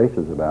 That's what grace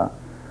is about.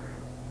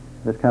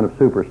 This kind of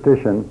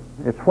superstition,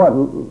 it's what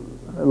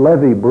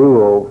Levi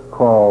Bruhl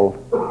called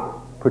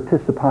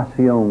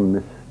participation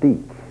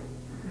mystique.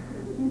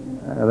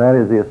 That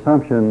is the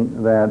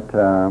assumption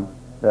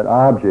that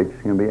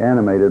objects can be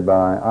animated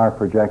by our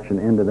projection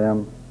into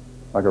them,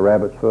 like a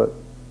rabbit's foot,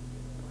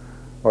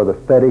 or the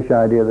fetish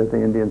idea that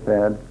the Indians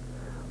had.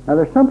 Now,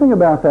 there's something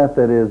about that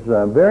that is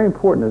very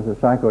important as a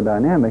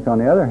psychodynamic. On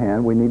the other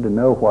hand, we need to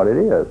know what it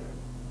is.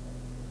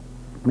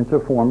 It's a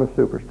form of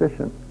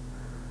superstition.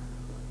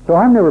 So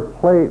I've never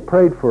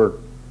prayed for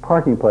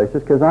parking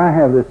places because I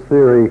have this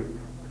theory,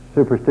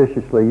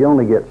 superstitiously, you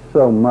only get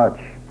so much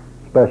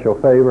special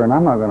favor, and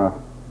I'm not going to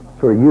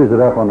sort of use it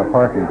up on the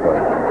parking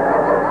place.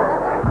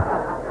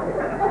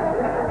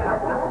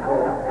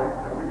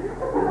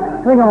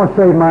 I think I want to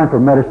save mine for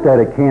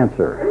metastatic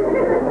cancer.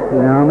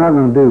 You know, I'm not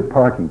going to do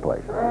parking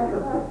places.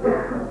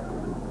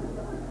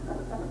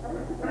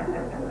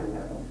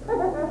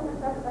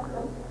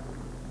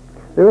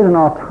 There is an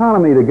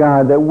autonomy to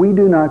God that we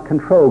do not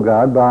control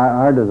God by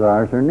our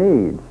desires or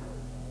needs.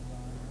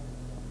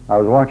 I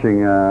was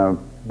watching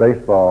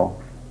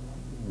baseball.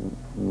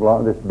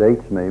 This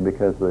dates me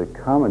because the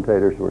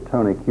commentators were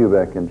Tony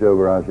Kubek and Joe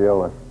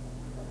Garagiola.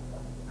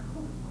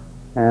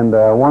 And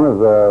one of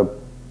the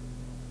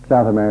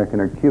South American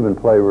or Cuban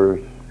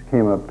players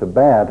came up to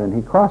bat, and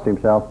he crossed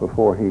himself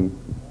before he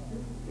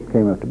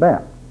came up to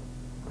bat.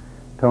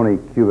 Tony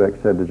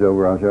Kubek said to Joe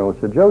Garagiola,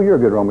 said, "Joe, you're a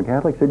good Roman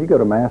Catholic." Said, "You go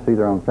to Mass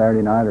either on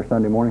Saturday night or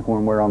Sunday morning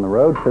when we're on the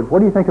road." Said, "What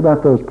do you think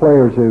about those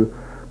players who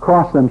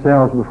cross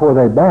themselves before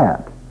they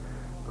bat?"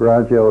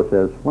 Garagiola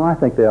says, "Well, I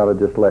think they ought to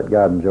just let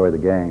God enjoy the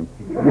game."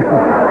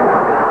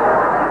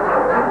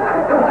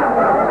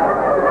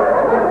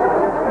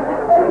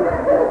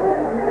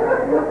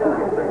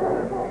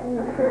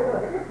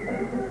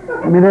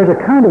 I mean, there's a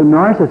kind of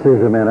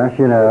narcissism in us,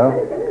 you know,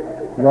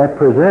 that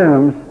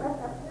presumes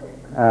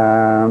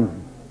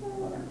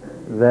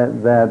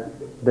that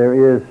there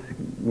is,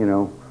 you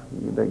know,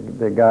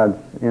 that God's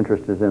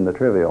interest is in the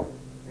trivial.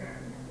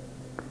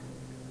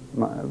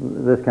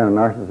 This kind of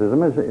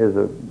narcissism is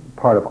a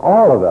part of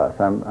all of us.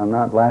 I'm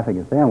not laughing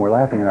at them. We're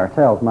laughing at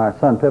ourselves. My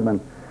son Pittman,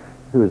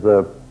 who was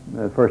the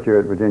first year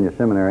at Virginia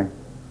Seminary,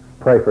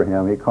 pray for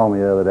him. He called me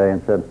the other day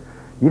and said,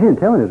 "You didn't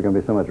tell me there was going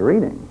to be so much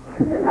reading."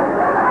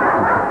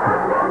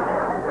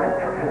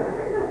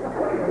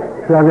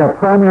 So I've got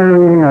primary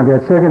reading, I've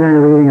got secondary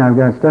reading, I've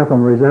got stuff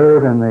on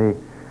reserve in the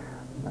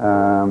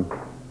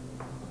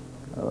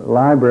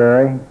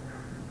library.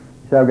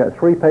 So I've got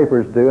 3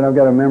 papers due, and I've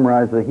got to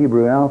memorize the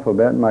Hebrew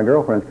alphabet, and my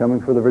girlfriend's coming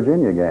for the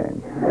Virginia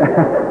game.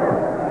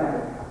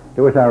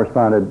 To which I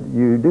responded,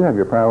 "You do have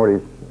your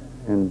priorities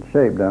in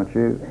shape, don't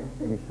you?"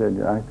 He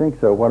said, "I think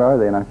so. What are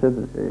they?" And I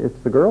said, "It's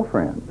the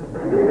girlfriend."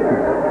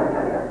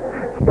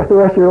 You got the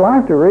rest of your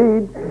life to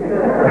read.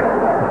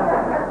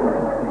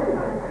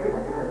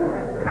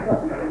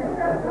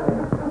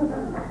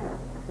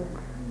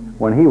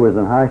 when he was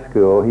in high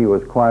school, he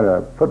was quite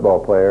a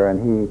football player, and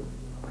he,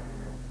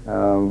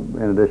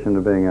 in addition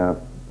to being a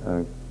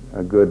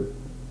good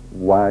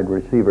wide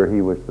receiver,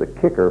 he was the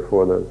kicker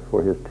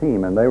for his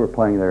team, and they were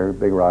playing their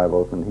big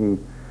rivals, and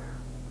he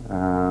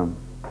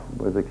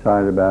was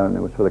excited about it, and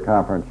it was for the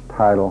conference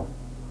title,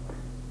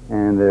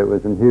 and it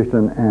was in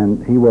Houston,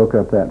 and he woke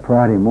up that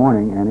Friday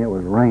morning, and it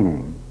was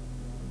raining,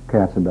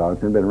 cats and dogs.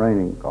 It had been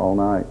raining all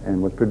night,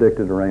 and was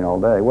predicted to rain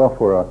all day. Well,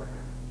 for a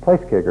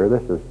place kicker,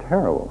 this is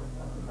terrible.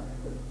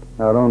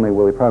 Not only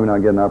will he probably not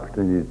get an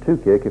opportunity to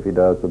kick, if he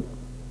does,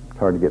 it's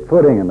hard to get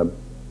footing, and the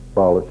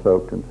ball is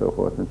soaked and so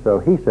forth. And so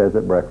he says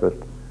at breakfast,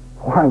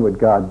 "Why would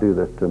God do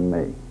this to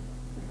me?"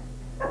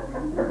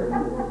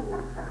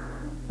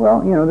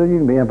 Well, you know, you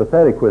can be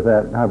empathetic with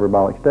that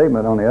hyperbolic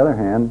statement. On the other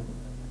hand,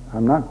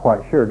 I'm not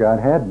quite sure God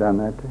had done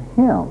that to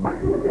him.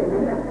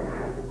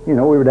 You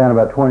know, we were down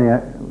about 20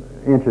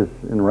 inches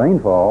in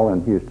rainfall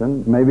in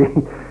Houston. Maybe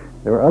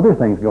there were other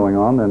things going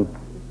on than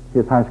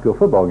his high school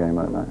football game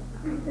that night.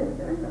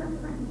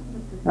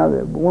 Now,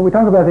 when we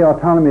talk about the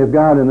autonomy of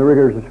God and the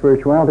rigors of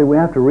spirituality, we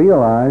have to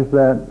realize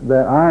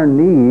that our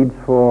needs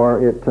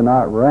for it to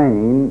not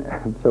rain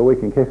so we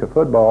can kick a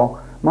football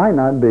might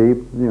not be,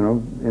 you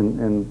know,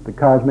 in the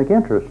cosmic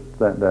interest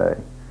that day.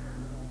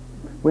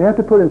 We have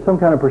to put in some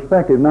kind of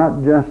perspective,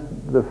 not just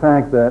the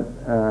fact that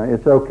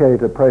it's okay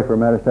to pray for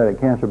metastatic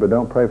cancer, but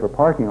don't pray for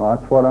parking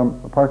lots,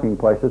 parking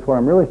places. What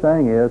I'm really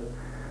saying is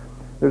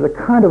there's a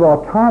kind of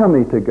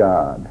autonomy to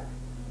God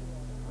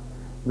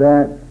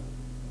that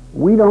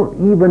we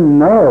don't even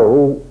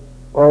know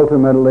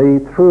ultimately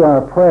through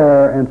our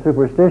prayer and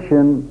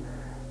superstition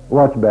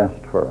what's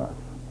best for us.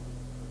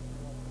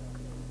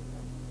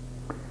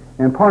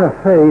 And part of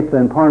faith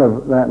and part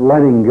of that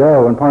letting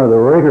go and part of the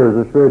rigors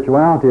of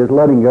spirituality is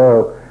letting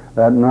go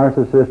that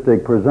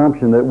narcissistic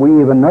presumption that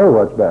we even know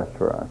what's best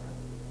for us.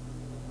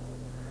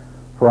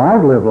 For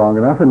I've lived long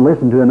enough and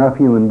listened to enough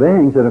human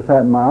beings that have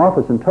sat in my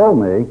office and told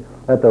me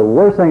that the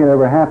worst thing that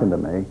ever happened to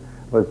me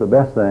was the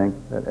best thing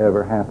that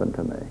ever happened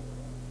to me.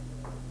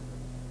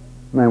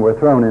 And we're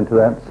thrown into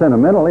that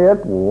sentimental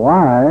yet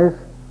wise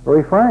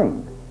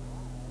refrain.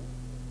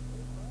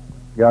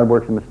 God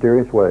works in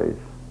mysterious ways,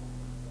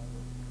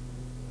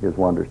 His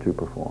wonders to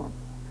perform.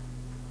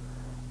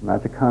 And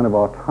that's a kind of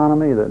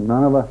autonomy that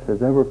none of us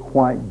has ever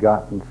quite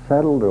gotten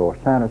settled or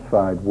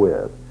satisfied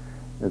with,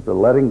 is the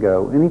letting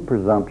go any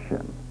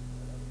presumption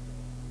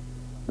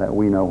that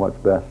we know what's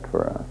best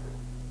for us.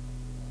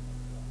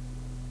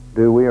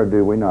 Do we or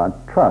do we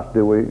not trust?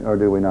 Do we or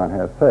do we not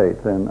have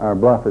faith? And our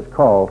bluff is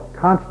called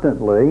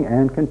constantly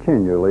and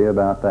continually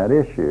about that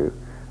issue,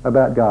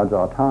 about God's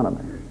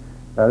autonomy.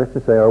 That is to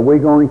say, are we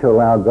going to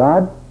allow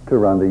God to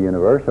run the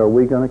universe, or are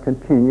we going to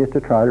continue to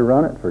try to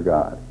run it for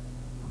God?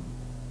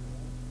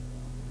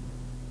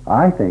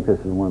 I think this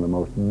is one of the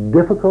most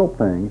difficult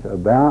things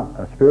about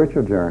a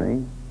spiritual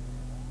journey,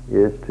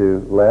 is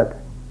to let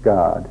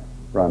God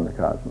run the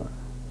cosmos.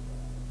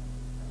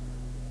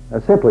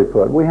 Simply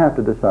put, we have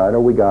to decide, are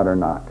we God or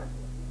not?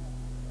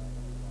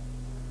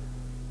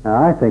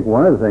 Now, I think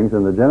one of the things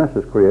in the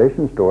Genesis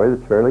creation story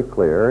that's fairly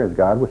clear is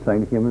God was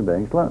saying to human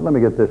beings, let me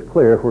get this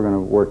clear if we're going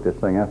to work this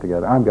thing out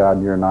together. I'm God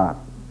and you're not.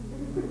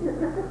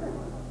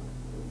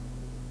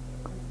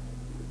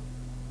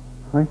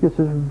 I think this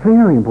is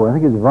very important.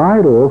 I think it's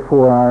vital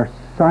for our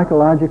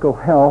psychological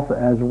health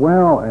as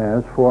well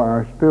as for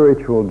our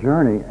spiritual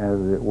journey,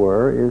 as it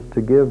were, is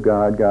to give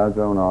God God's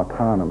own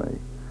autonomy.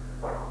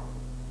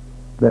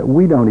 That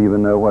we don't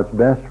even know what's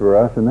best for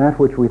us, and that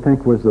which we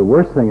think was the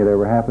worst thing that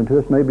ever happened to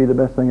us may be the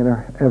best thing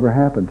that ever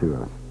happened to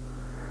us.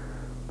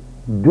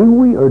 Do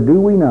we or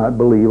do we not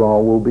believe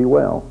all will be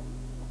well?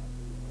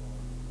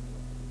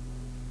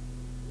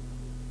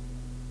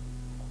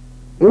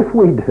 If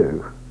we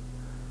do,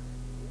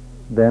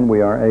 then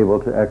we are able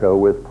to echo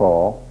with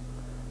Paul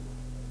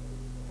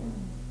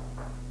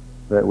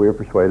that we are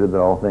persuaded that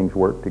all things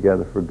work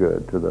together for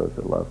good to those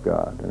that love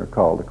God and are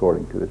called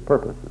according to His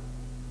purposes.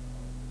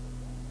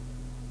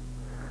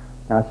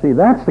 Now, see,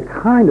 that's the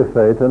kind of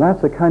faith and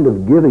that's the kind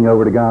of giving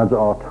over to God's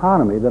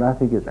autonomy that I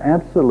think is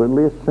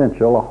absolutely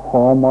essential, a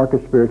hallmark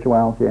of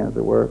spirituality, as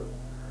it were,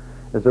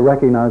 is to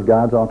recognize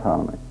God's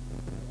autonomy.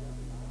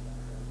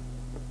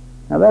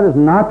 Now, that is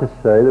not to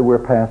say that we're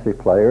passive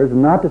players,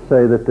 not to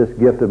say that this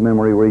gift of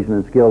memory, reason,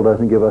 and skill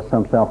doesn't give us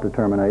some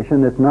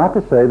self-determination. It's not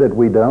to say that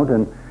we don't,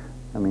 and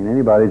I mean,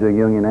 anybody who's a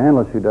Jungian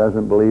analyst who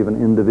doesn't believe in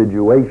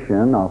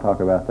individuation, I'll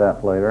talk about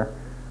that later,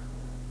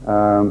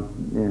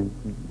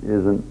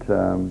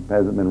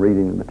 hasn't been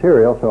reading the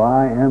material. So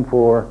I am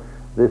for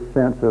this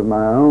sense of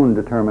my own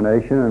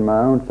determination and my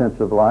own sense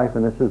of life,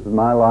 and this is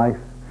my life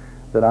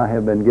that I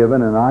have been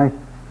given, and I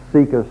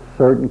seek a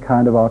certain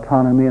kind of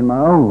autonomy in my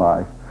own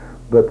life.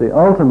 But the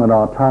ultimate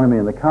autonomy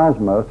in the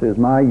cosmos is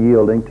my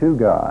yielding to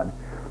God.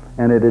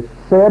 And it is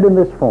said in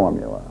this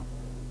formula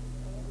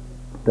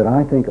that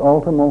I think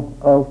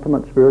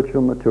ultimate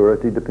spiritual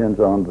maturity depends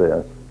on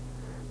this,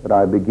 that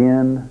I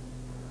begin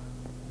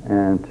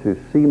and to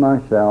see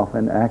myself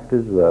and act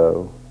as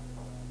though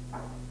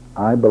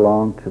I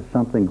belong to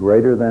something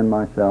greater than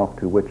myself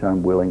to which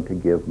I'm willing to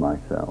give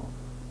myself.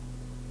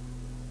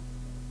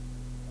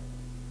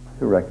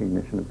 The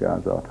recognition of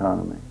God's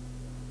autonomy.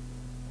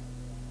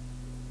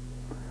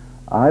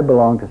 I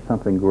belong to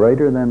something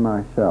greater than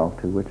myself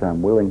to which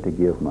I'm willing to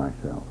give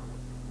myself.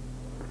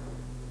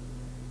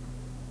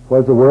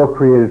 Was the world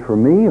created for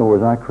me, or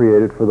was I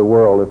created for the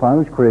world? If I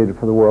was created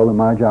for the world, then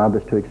my job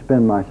is to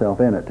expend myself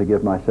in it, to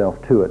give myself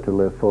to it, to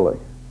live fully.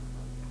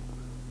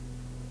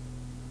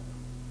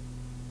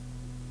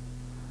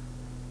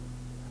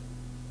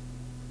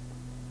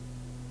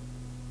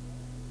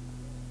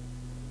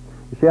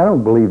 You see, I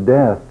don't believe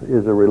death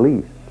is a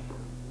release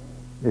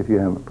if you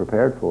haven't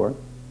prepared for it.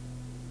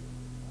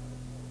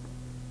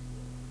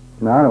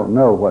 Now, I don't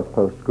know what's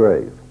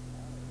post-grave.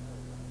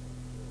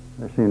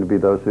 There seem to be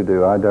those who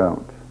do. I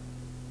don't.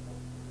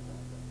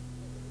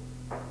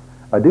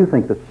 I do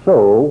think the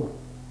soul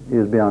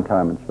is beyond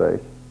time and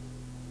space.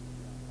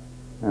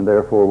 And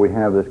therefore we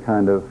have this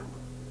kind of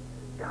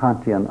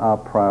Kantian a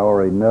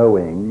priori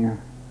knowing.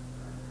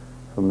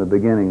 From the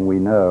beginning we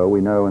know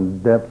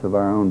in the depths of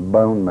our own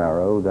bone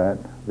marrow that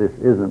this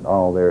isn't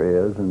all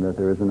there is and that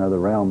there is another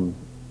realm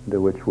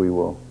to which we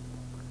will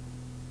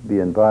be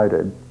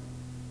invited.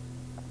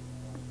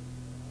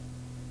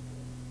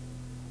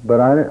 But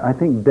I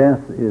think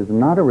death is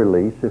not a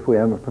release if we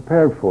haven't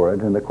prepared for it.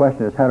 And the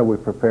question is, how do we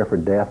prepare for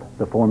death?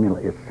 The formula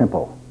is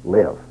simple.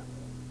 Live.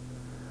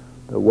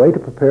 The way to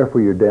prepare for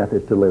your death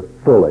is to live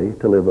fully,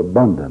 to live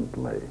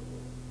abundantly.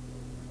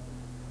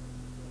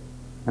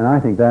 And I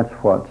think that's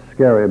what's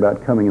scary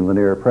about coming in the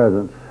near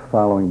presence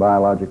following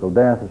biological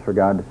death, is for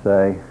God to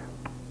say,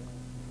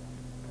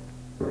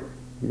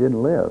 you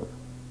didn't live.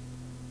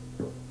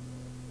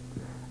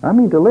 I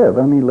mean to live.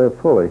 I mean live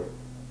fully.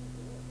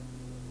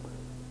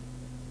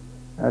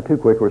 Two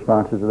quick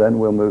responses to that, and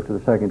we'll move to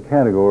the second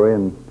category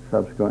and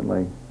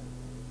subsequently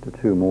to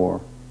two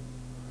more.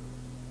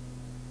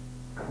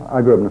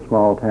 I grew up in a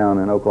small town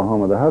in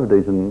Oklahoma. The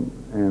Hovdes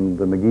and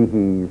the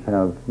McGeehees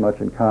have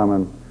much in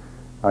common.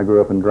 I grew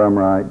up in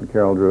Drumright, and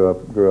Carol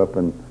grew up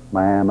in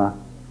Miami.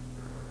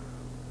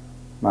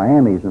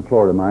 Miami's in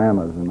Florida,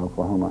 Miami's in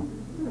Oklahoma.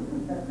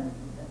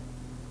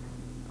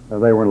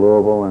 They were in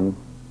Louisville, and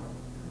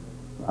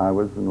I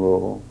was in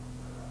Louisville.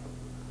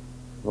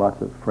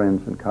 Lots of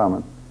friends in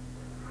common.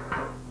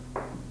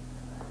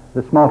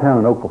 This small town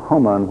in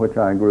Oklahoma in which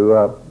I grew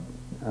up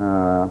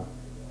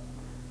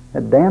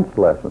had dance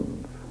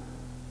lessons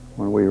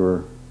when we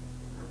were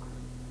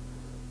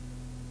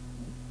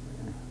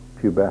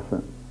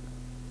pubescent.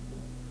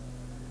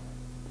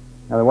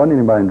 Now, there wasn't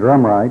anybody in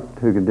Drumright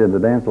who did the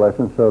dance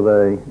lessons, so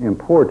they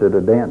imported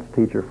a dance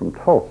teacher from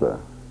Tulsa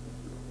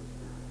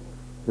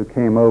who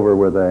came over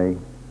with a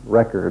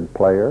record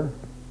player,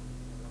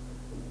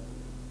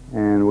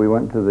 and we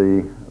went to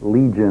the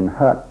Legion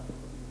Hut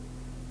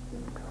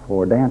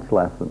for dance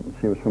lessons.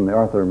 She was from the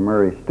Arthur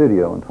Murray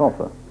studio in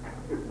Tulsa.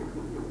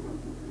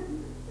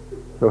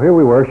 So here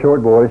we were,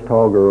 short boys,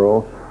 tall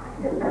girls.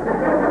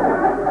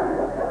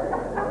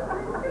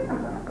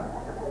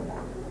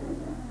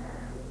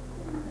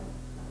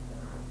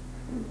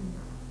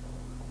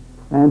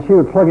 And she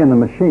would plug in the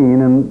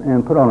machine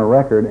and put on a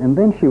record, and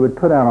then she would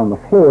put out on the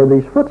floor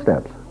these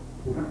footsteps.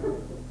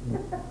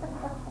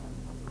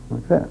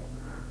 Like that.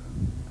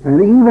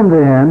 And even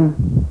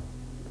then,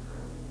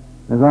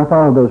 as I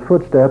thought of those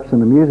footsteps and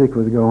the music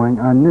was going,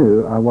 I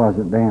knew I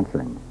wasn't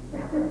dancing.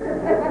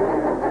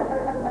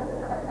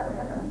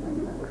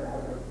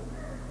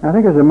 I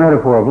think there's a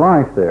metaphor of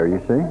life there, you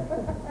see.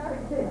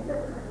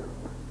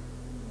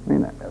 I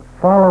mean,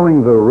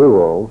 following the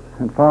rules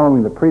and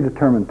following the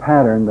predetermined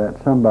pattern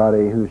that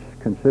somebody who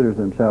considers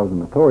themselves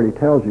an authority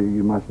tells you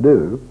you must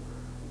do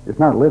is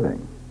not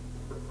living.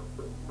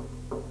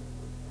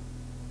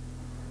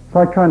 It's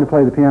like trying to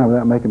play the piano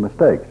without making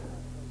mistakes.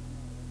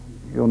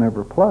 You'll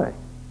never play.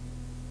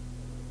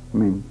 I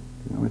mean,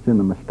 it's in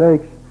the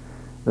mistakes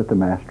that the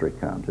mastery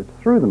comes. It's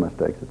through the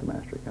mistakes that the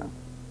mastery comes.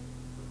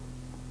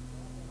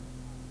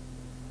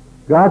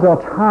 God's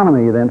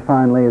autonomy, then,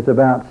 finally, is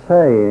about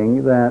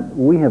saying that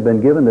we have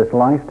been given this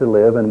life to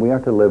live, and we are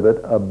to live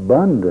it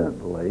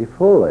abundantly,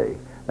 fully.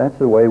 That's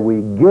the way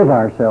we give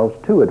ourselves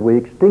to it. We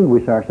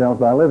extinguish ourselves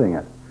by living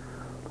it.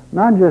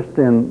 Not just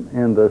in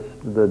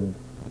the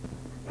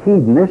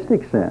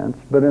hedonistic sense,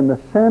 but in the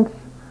sense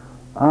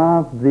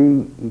of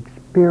the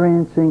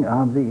experiencing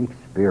of the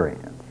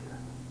experience.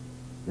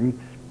 The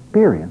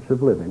experience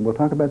of living. We'll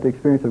talk about the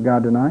experience of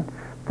God tonight.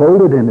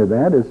 Folded into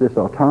that is this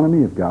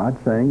autonomy of God,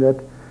 saying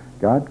that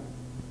God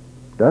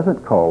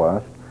doesn't call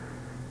us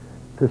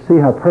to see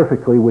how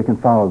perfectly we can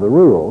follow the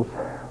rules.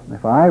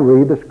 If I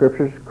read the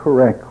Scriptures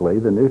correctly,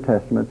 the New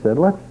Testament said,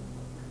 let's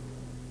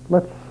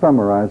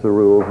summarize the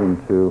rules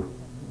into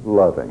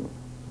loving.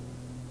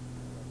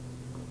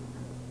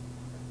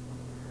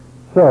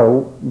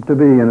 So, to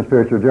be in a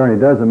spiritual journey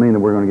doesn't mean that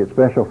we're going to get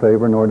special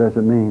favor, nor does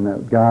it mean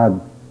that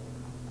God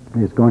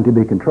is going to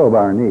be controlled by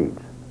our needs.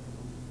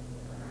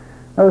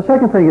 Now, the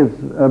second thing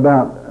is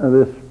about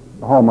this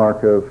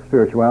hallmark of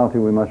spirituality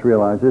we must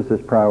realize is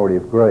this priority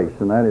of grace,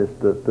 and that is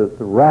the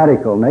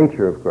radical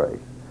nature of grace.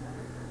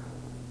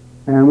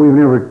 And we've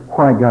never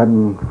quite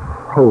gotten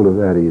hold of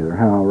that either,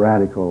 how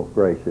radical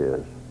grace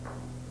is.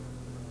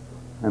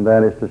 And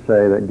that is to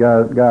say that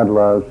God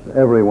loves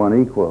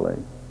everyone equally.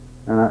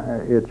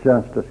 And it's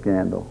just a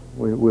scandal.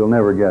 We'll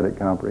never get it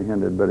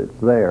comprehended, but it's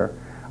there.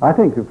 I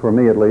think, for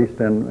me at least,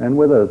 and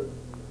with a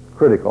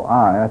critical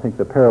eye, I think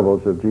the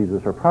parables of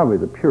Jesus are probably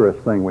the purest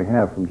thing we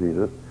have from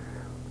Jesus.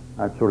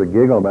 I sort of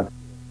giggle about that.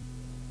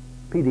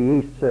 P.D.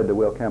 East said to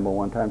Will Campbell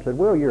one time, said,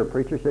 "Will, you're a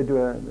preacher." Said,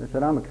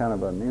 "I'm a kind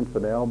of an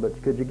infidel,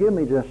 but could you give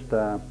me a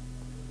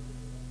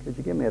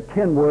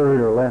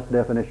 10-word or less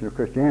definition of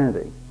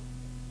Christianity?"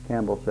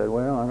 Campbell said,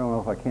 "Well, I don't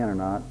know if I can or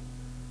not."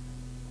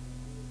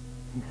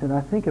 He said,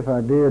 "I think if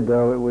I did,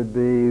 though, it would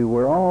be,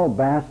 we're all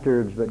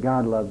bastards, but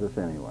God loves us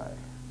anyway."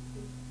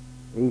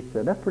 He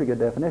said, "That's a pretty good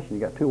definition.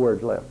 You got 2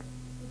 words left."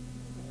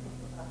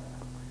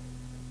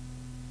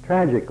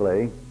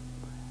 Tragically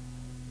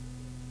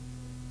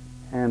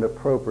and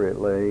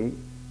appropriately,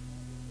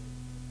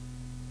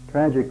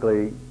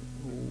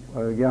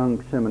 a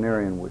young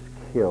seminarian was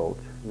killed.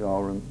 You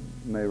all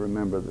may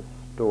remember the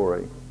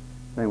story.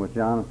 His name was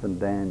Jonathan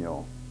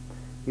Daniel.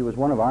 He was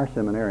one of our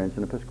seminarians,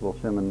 an Episcopal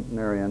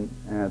seminarian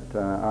at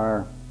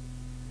our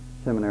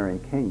seminary in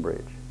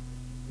Cambridge.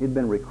 He'd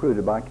been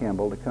recruited by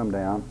Campbell to come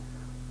down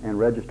and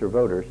register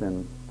voters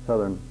in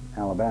southern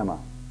Alabama,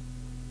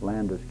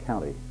 Landis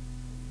County.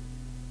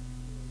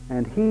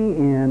 And he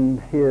and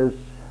his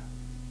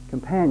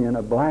companion,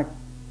 a black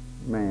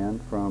man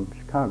from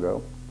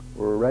Chicago,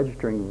 were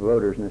registering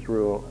voters in this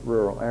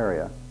rural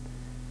area.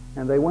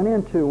 And they went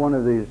into one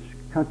of these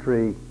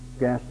country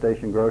gas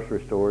station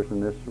grocery stores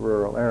in this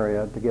rural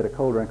area to get a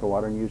cold drink of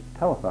water and use the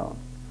telephone.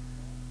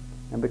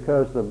 And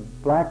because the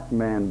black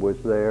man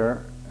was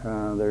there,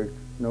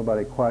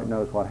 nobody quite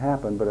knows what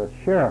happened, but a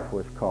sheriff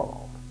was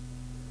called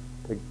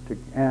to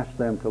ask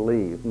them to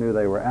leave. Knew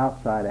they were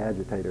outside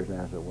agitators,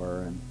 as it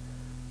were, and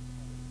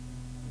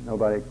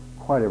nobody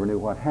quite ever knew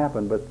what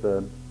happened, but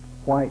the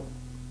white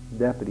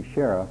deputy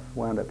sheriff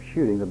wound up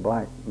shooting the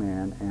black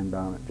man and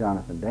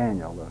Jonathan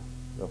Daniel,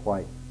 the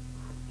white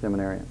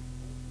seminarian.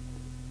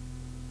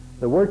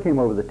 The word came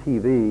over the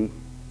TV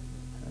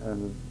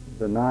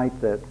the night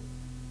that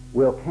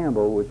Will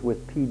Campbell was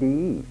with P.D.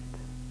 East.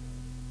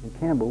 And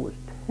Campbell was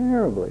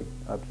terribly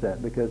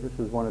upset because this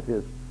was one of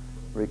his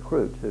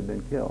recruits who had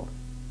been killed.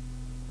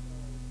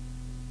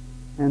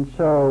 And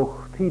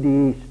so P.D.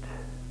 East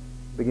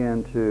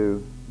began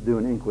to do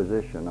an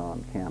inquisition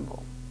on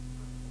Campbell.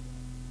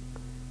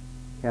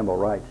 Campbell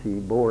writes, "He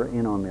bore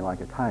in on me like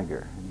a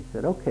tiger." And he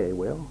said, "Okay,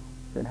 Will,"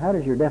 he said, "how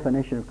does your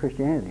definition of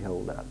Christianity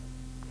hold up?"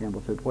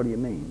 Campbell said, "What do you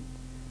mean?"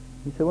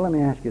 He said, "Well, let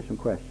me ask you some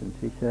questions."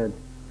 He said,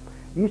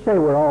 "You say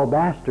we're all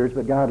bastards,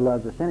 but God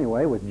loves us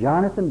anyway. Was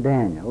Jonathan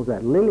Daniels,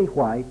 that lily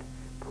white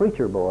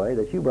preacher boy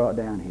that you brought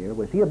down here,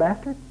 was he a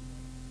bastard?"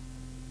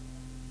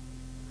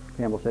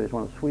 Campbell said, "He's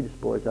one of the sweetest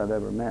boys I've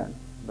ever met.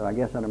 But I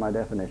guess under my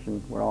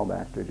definition, we're all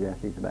bastards. Yes,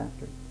 he's a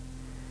bastard."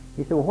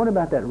 He said, "Well, what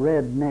about that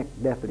redneck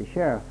deputy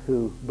sheriff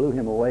who blew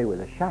him away with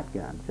a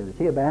shotgun?" He said, "Is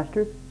he a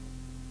bastard?"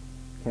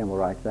 Campbell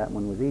writes, "That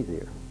one was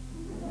easier."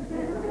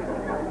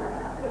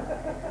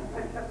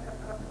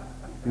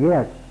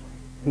 "Yes,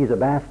 he's a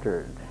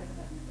bastard."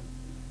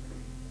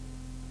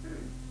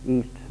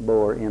 East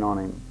bore in on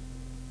him.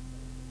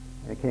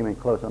 It came in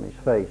close on his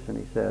face, and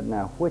he said,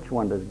 "Now, which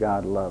one does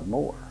God love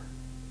more?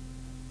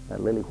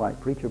 That lily white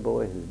preacher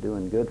boy who's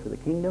doing good for the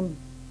kingdom,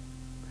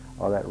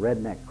 or that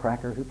redneck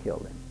cracker who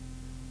killed him?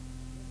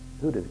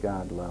 Who does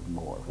God love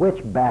more?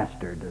 Which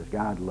bastard does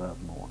God love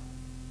more?"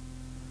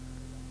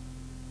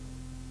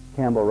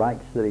 Campbell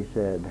writes that he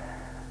said,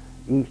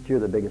 "East, you're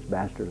the biggest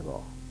bastard of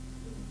all,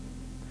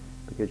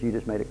 because you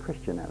just made a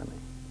Christian out of me."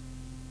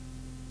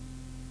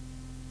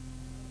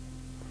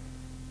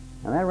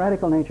 Now, that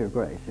radical nature of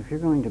grace, if you're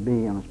going to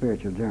be on a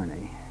spiritual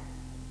journey,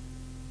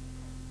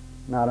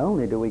 not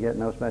only do we get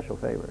no special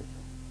favors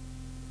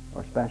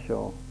or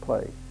special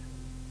place,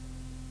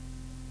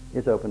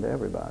 it's open to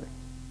everybody,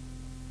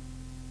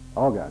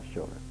 all God's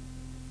children.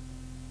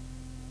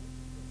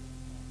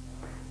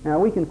 Now,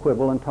 we can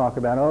quibble and talk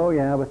about, oh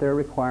yeah, but there are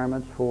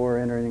requirements for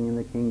entering in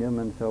the kingdom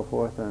and so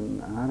forth,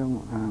 and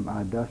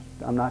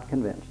I'm not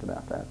convinced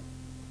about that.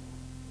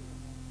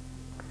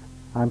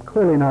 I'm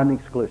clearly not an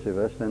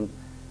exclusivist, and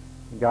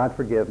God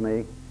forgive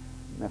me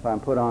if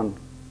I'm put on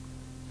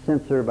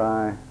censor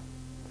by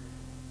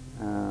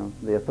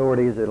the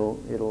authorities.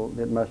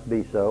 It must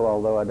be so,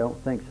 although I don't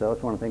think so.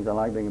 It's one of the things I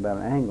like being about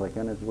an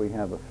Anglican is we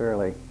have a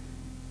fairly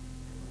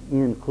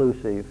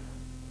inclusive.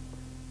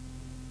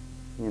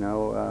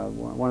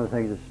 One of the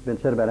things that's been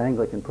said about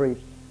Anglican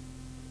priests,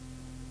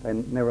 they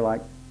never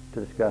like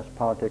to discuss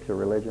politics or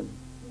religion.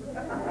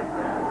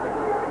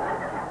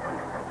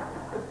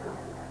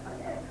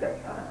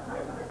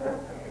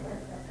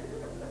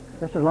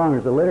 Just as long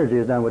as the liturgy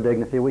is done with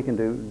dignity, we can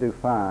do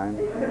fine.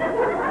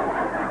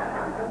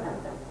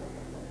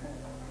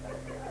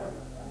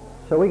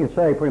 So we can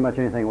say pretty much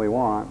anything we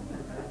want.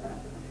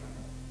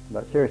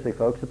 But seriously,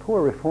 folks, the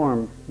poor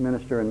Reformed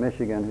minister in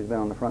Michigan who's been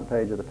on the front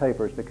page of the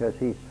papers because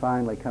he's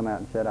finally come out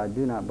and said, I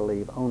do not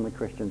believe only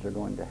Christians are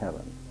going to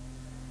heaven.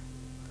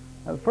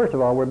 First of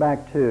all, we're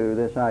back to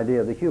this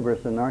idea of the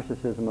hubris and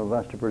narcissism of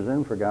us to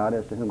presume for God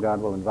as to whom God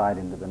will invite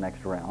into the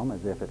next realm,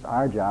 as if it's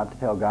our job to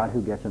tell God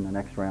who gets in the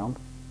next realm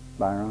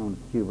by our own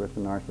hubris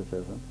and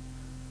narcissism.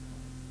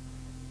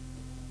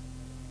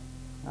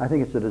 I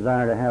think it's the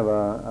desire to have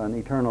an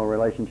eternal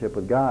relationship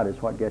with God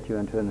is what gets you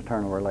into an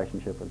eternal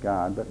relationship with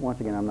God. But once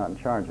again, I'm not in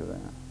charge of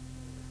that.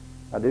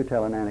 I do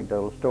tell an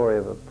anecdotal story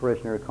of a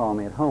parishioner who called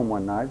me at home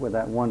one night with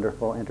that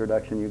wonderful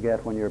introduction you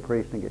get when you're a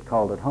priest and get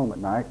called at home at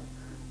night.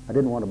 I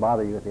didn't want to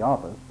bother you at the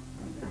office.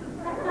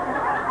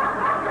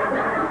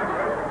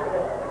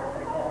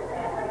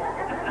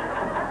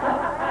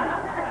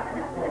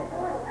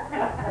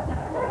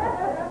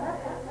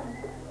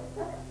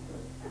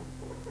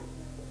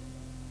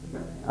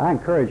 I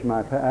encourage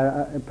my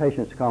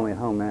patients to call me at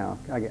home now.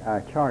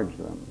 I charge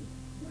them.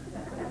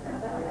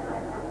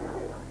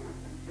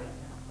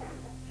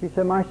 She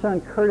said, my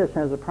son Curtis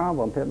has a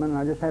problem, Pittman, and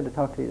I just had to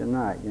talk to you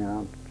tonight. You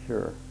know,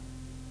 sure.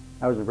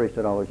 I was a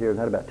priesthood all those years.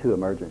 I had about 2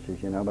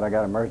 emergencies, you know, but I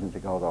got emergency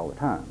calls all the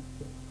time.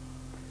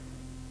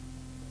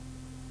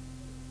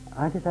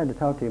 I just had to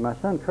talk to you. My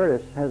son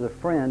Curtis has a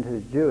friend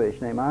who's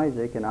Jewish named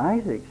Isaac, and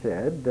Isaac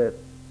said that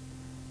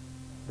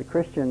the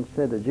Christians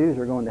said the Jews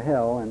are going to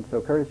hell, and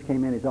so Curtis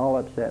came in, he's all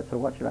upset, so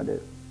what should I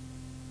do?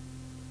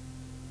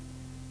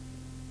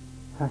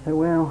 I said,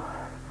 well,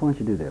 why don't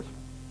you do this?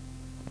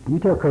 You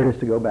tell Curtis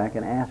to go back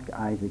and ask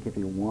Isaac if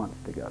he wants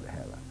to go to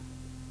heaven.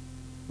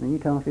 And you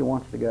tell him if he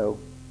wants to go,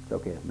 it's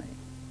okay with me.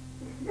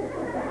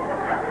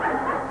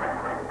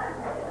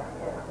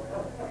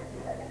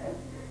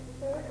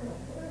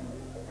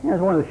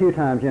 It's one of the few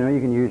times, you know,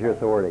 you can use your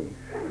authority.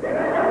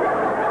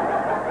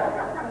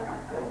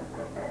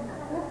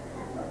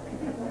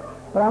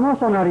 But I'm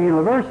also not a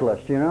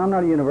universalist, you know. I'm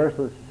not a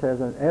universalist who says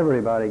that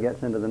everybody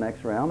gets into the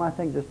next realm. I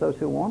think just those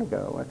who want to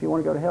go. If you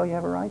want to go to hell, you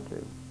have a right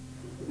to.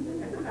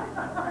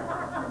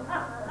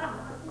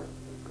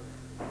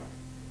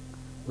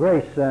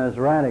 Grace is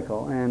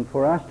radical, and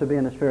for us to be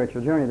in a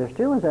spiritual journey, there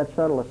still is that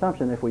subtle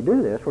assumption that if we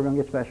do this, we're going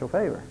to get special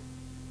favor.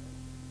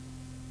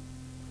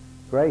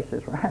 Grace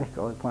is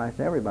radical. It applies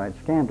to everybody. It's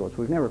scandalous.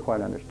 We've never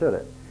quite understood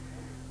it.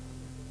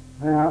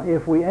 Now,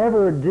 if we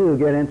ever do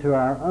get into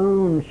our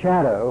own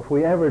shadow, if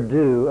we ever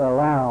do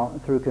allow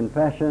through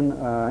confession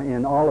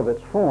in all of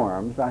its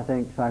forms, I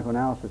think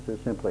psychoanalysis is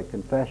simply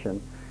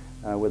confession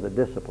with a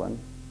discipline,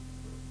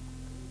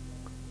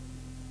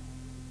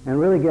 and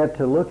really get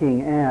to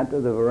looking at the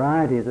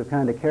varieties of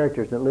kind of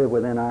characters that live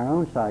within our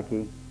own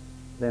psyche,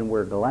 then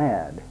we're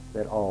glad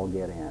that all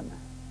get in.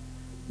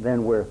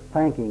 Then we're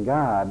thanking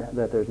God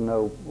that there's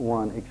no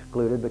one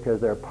excluded, because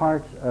there are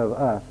parts of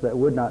us that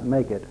would not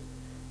make it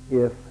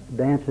if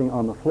dancing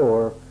on the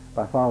floor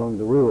by following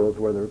the rules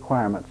were the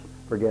requirements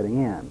for getting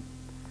in.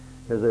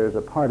 Because there's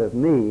a part of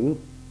me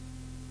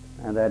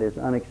and that is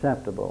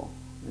unacceptable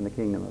in the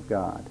kingdom of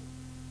God.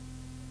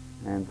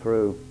 And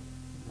through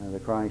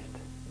the Christ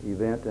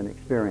event and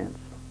experience,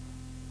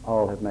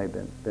 all have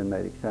been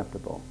made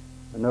acceptable.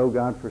 No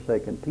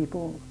God-forsaken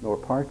people, nor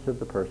parts of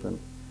the person,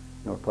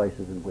 nor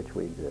places in which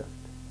we exist.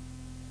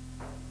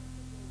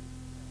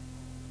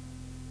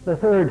 The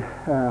third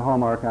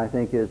hallmark, I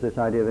think, is this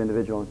idea of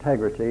individual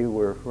integrity.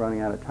 We're running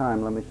out of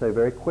time. Let me say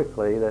very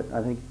quickly that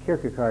I think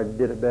Kierkegaard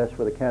did it best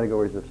for the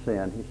categories of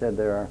sin. He said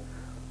there are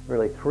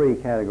really 3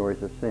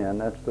 categories of sin.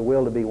 That's the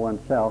will to be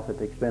oneself at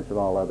the expense of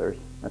all others.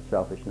 That's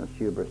selfishness,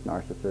 hubris,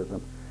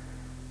 narcissism.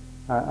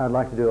 I'd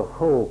like to do a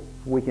whole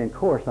weekend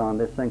course on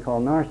this thing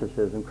called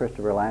narcissism.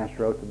 Christopher Lasch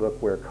wrote the book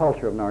We're a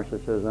Culture of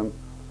Narcissism.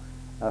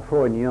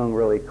 Freud and Jung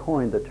really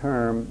coined the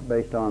term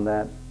based on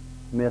that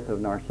myth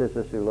of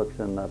Narcissus who looks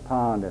in the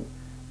pond and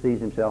sees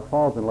himself,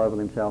 falls in love with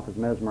himself, is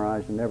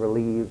mesmerized and never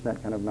leaves,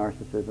 that kind of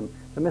narcissism.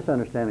 It's a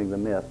misunderstanding of the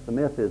myth. The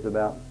myth is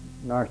about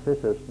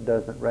Narcissus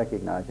doesn't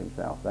recognize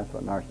himself. That's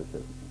what narcissism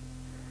is.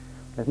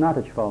 It's not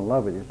that you fall in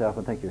love with yourself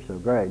and think you're so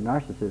great.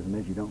 Narcissism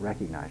is you don't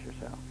recognize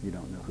yourself. You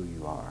don't know who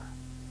you are.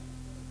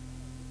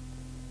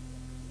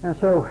 And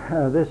so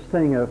this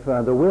thing of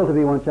the will to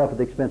be oneself at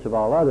the expense of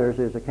all others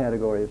is a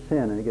category of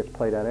sin, and it gets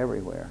played out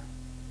everywhere.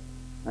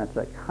 That's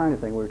that kind of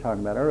thing we were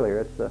talking about earlier.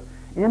 It's the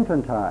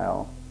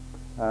infantile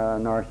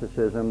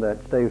narcissism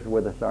that stays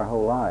with us our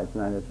whole lives,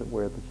 and that is that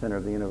we're at the center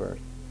of the universe.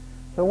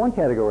 So one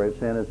category of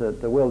sin is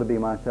that the will to be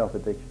myself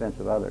at the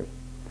expense of others.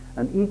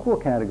 An equal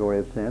category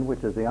of sin,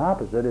 which is the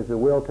opposite, is the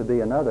will to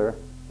be another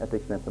at the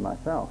expense of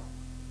myself.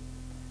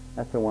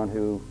 That's the one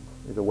who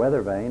is a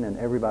weather vane and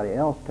everybody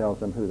else tells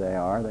them who they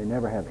are. They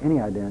never have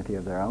any identity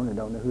of their own and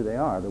don't know who they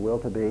are. The will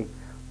to be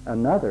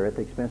another at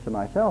the expense of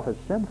myself is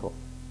sinful.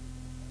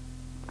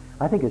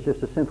 I think it's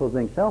just as sinful as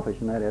being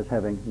selfish, and that is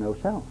having no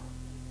self.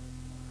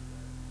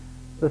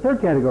 The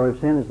third category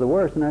of sin is the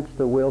worst, and that's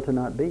the will to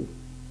not be.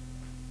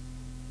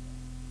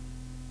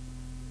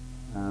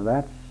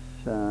 That's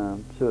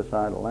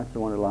suicidal. That's the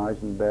one who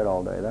lies in bed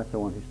all day. That's the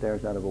one who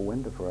stares out of a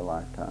window for a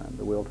lifetime.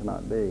 The will to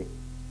not be.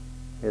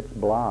 It's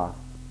blah.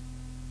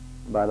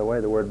 By the way,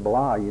 the word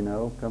blah,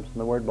 comes from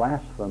the word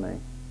blasphemy.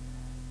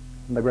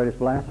 And the greatest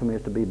blasphemy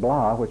is to be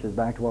blah, which is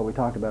back to what we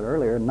talked about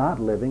earlier. Not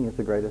living is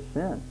the greatest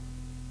sin.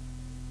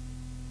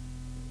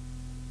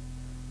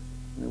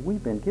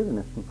 We've been given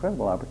this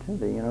incredible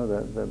opportunity.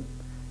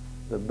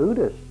 The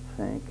Buddhists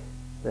think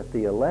that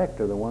the elect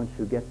are the ones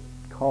who get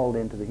called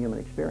into the human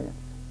experience.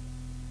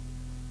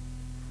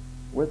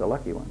 We're the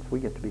lucky ones. We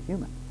get to be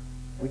human.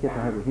 We get to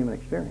have the human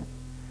experience.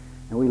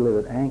 And we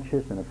live it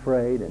anxious and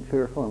afraid and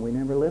fearful, and we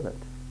never live it.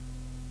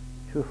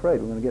 Too afraid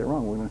we're going to get it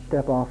wrong. We're going to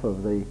step off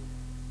of the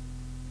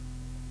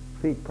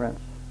feet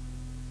prints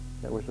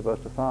that we're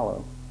supposed to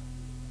follow.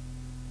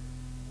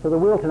 So the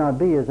will to not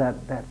be is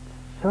that's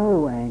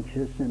so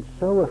anxious and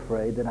so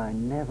afraid that I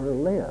never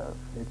live.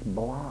 It's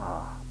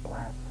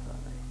blasphemy.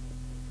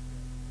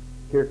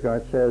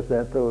 Kierkegaard says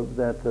that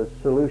the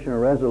solution or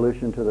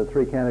resolution to the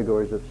three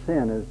categories of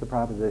sin is the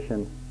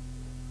proposition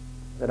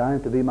that I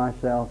am to be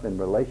myself in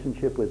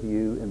relationship with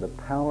you in the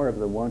power of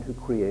the one who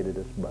created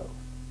us both.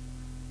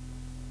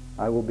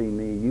 I will be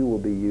me, you will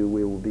be you,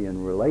 we will be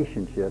in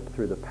relationship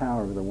through the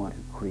power of the one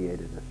who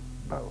created us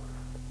both.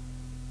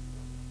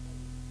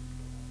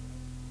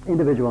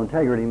 Individual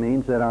integrity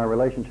means that our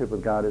relationship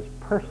with God is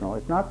personal.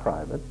 It's not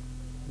private,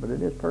 but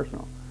it is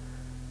personal.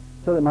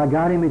 So that my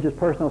God image is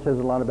personal says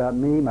a lot about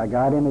me. My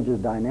God image is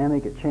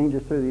dynamic. It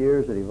changes through the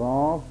years. It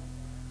evolves.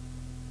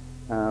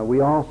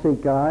 We all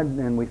seek God,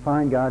 and we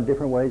find God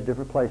different ways,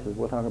 different places.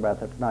 We'll talk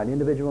about that tonight.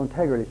 Individual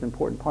integrity is an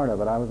important part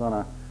of it. I was on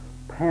a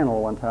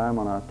panel one time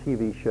on a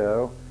TV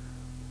show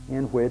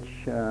in which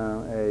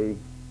a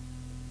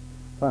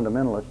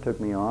fundamentalist took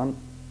me on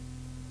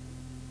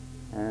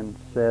and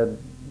said,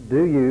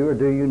 do you or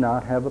do you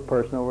not have a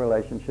personal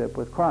relationship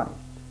with Christ?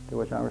 To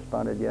which I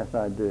responded, yes,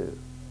 I do.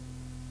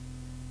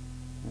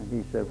 And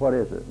he said, what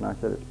is it? And I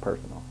said, it's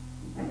personal.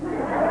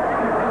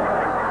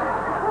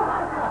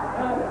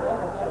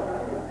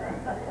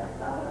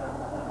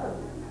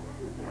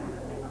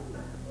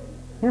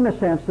 In a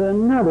sense,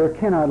 another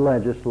cannot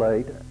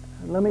legislate.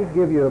 Let me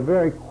give you a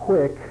very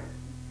quick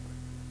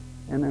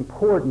and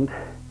important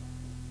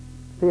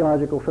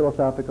theological,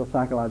 philosophical,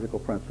 psychological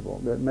principle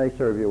that may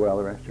serve you well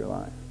the rest of your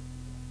life.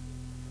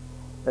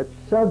 That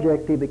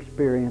subjective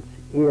experience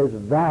is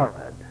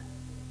valid.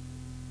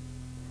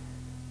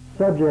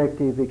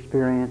 Subjective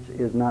experience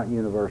is not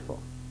universal.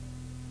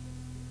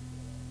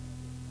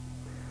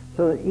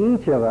 So that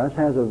each of us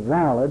has a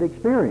valid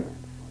experience,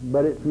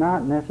 but it's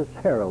not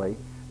necessarily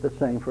the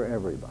same for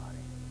everybody.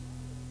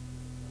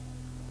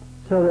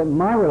 So that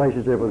my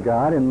relationship with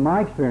God and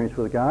my experience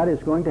with God is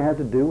going to have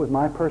to do with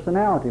my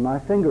personality, my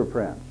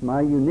fingerprints,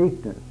 my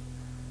uniqueness.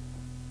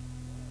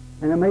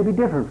 And it may be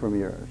different from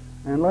yours.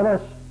 And let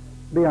us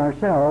be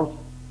ourselves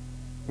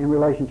in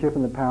relationship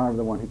in the power of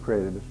the one who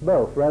created us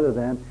both, rather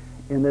than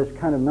in this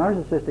kind of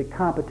narcissistic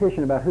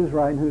competition about who's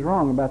right and who's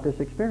wrong about this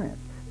experience.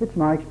 It's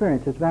my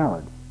experience. It's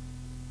valid.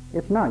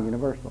 It's not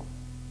universal.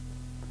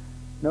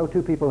 No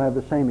two people have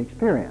the same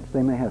experience.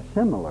 They may have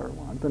similar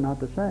ones, but not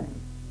the same.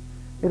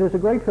 It is a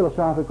great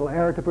philosophical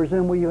error to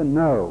presume we even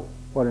know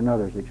what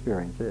another's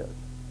experience is.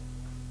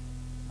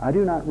 I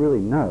do not really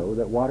know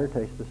that water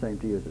tastes the same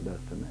to you as it does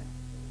to me.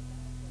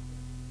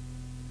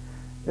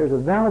 There's a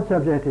valid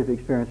subjective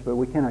experience, but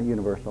we cannot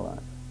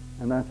universalize.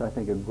 And that's, I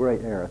think, a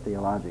great error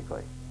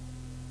theologically.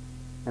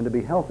 And to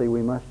be healthy,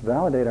 we must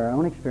validate our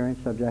own experience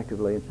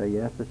subjectively and say,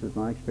 yes, this is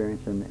my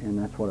experience, and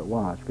that's what it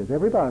was. Because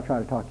everybody will try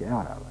to talk you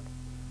out of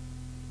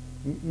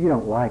it. You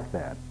don't like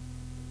that.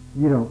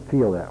 You don't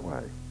feel that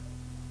way.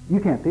 You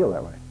can't feel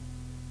that way.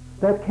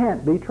 That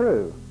can't be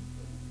true.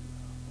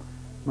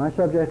 My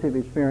subjective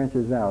experience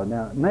is valid.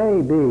 Now, it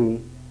may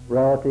be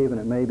relative, and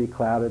it may be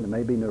clouded, and it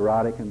may be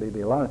neurotic, and it may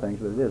be a lot of things,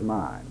 but it is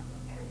mine.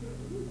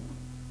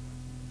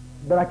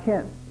 But I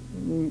can't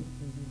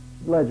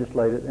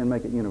legislate it and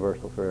make it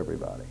universal for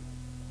everybody.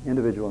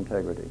 Individual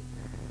integrity.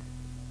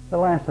 The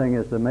last thing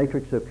is the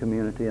matrix of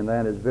community, and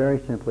that is very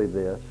simply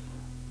this,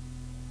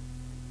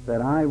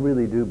 that I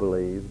really do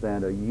believe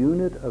that a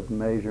unit of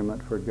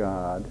measurement for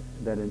God,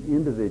 that an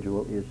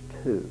individual is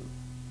two.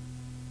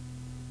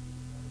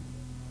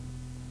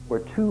 Where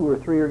two or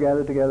three are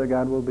gathered together,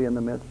 God will be in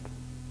the midst.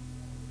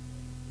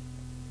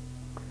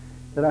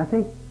 That I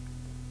think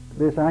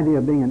this idea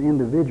of being an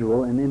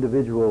individual and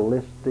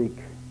individualistic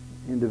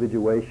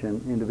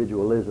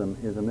individualism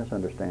is a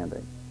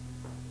misunderstanding.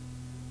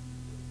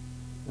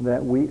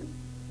 That we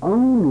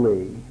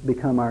only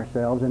become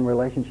ourselves in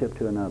relationship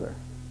to another.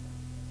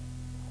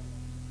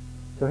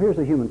 So here's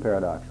the human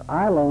paradox.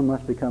 I alone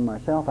must become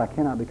myself. I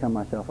cannot become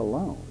myself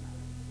alone.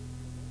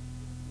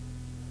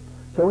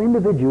 So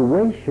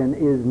individuation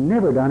is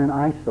never done in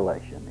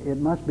isolation. It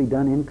must be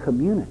done in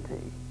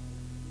community.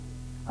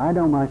 I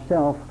know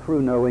myself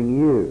through knowing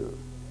you.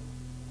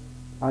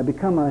 I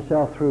become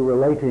myself through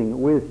relating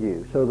with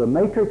you. So the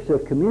matrix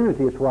of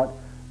community is what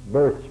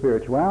births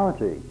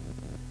spirituality.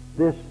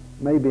 This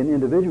may be an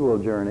individual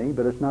journey,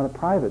 but it's not a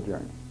private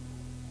journey.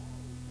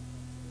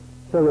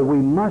 So that we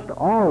must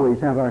always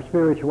have our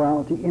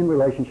spirituality in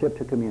relationship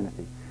to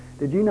community.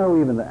 Did you know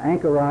even the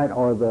anchorite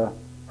or the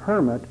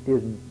hermit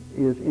is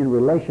is in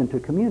relation to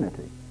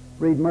community.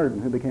 Read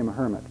Merton, who became a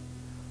hermit.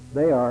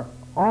 They are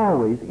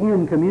always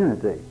in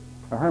community.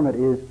 A hermit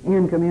is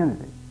in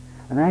community.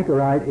 An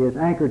anchorite is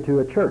anchored to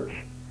a church.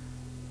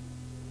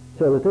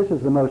 So that this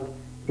is the most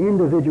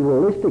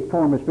individualistic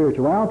form of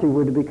spirituality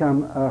would to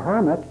become a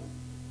hermit,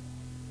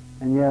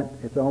 and yet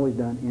it's always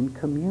done in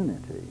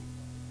community.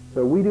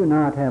 So we do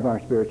not have our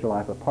spiritual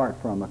life apart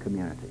from a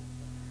community.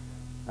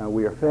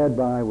 We are fed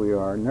by, we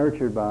are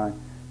nurtured by,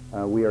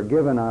 we are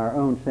given our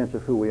own sense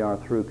of who we are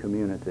through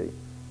community.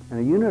 And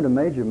a unit of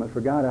measurement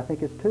for God, I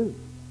think, is two.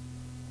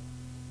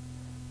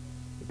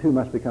 The two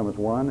must become as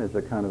one is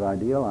a kind of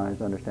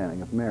idealized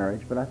understanding of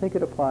marriage, but I think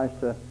it applies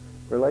to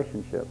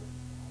relationships.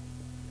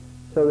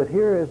 So that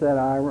here is that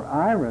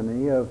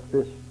irony of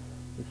this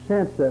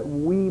sense that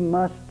we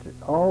must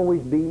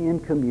always be in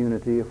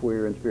community if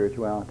we're in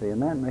spirituality,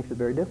 and that makes it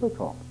very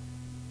difficult.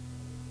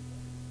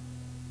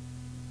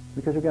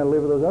 Because we've got to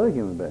live with those other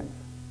human beings.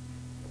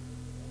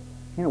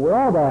 You know, we're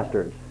all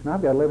bastards, and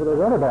I've got to live with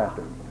those other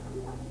bastards.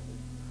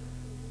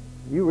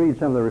 You read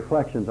some of the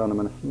reflections on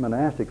the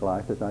monastic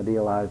life, this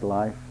idealized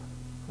life.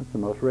 It's the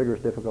most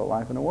rigorous, difficult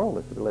life in the world,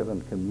 is to live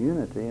in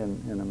community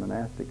and in a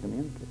monastic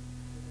community.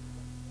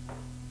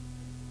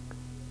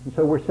 And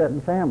so we're set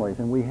in families,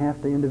 and we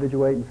have to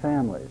individuate in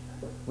families.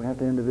 We have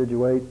to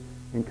individuate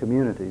in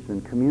communities,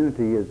 and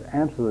community is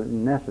absolutely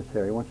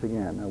necessary. Once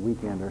again, a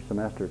weekend or a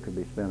semester could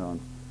be spent on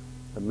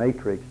the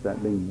matrix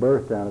that being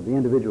birthed out of the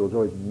individual is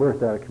always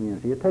birthed out of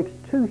community. It takes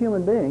two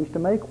human beings to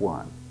make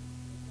one.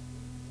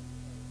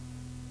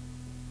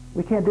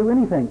 We can't do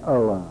anything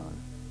alone.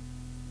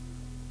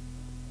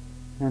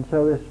 And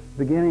so this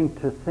beginning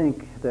to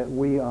think that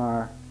we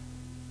are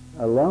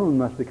alone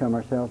must become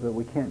ourselves, but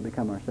we can't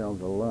become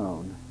ourselves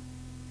alone,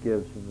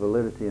 gives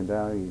validity and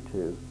value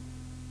to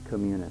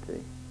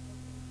community.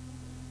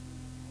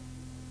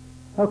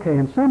 Okay,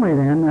 in summary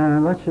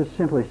then, let's just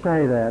simply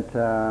say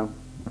that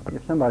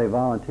if somebody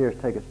volunteers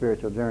to take a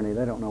spiritual journey,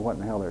 they don't know what in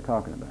the hell they're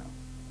talking about.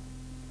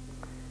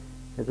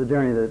 It's a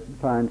journey that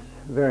finds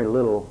very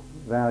little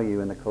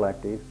value in the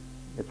collective.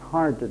 It's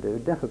hard to do,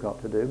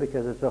 difficult to do,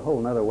 because it's a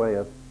whole other way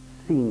of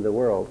seeing the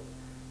world.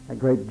 That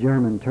great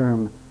German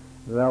term,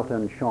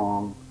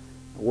 Weltanschauung,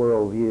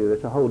 worldview.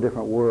 It's a whole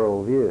different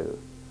worldview.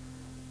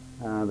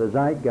 The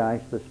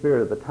zeitgeist, the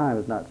spirit of the time,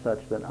 is not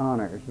such that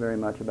honors very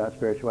much about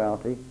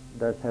spirituality.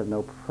 It has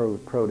no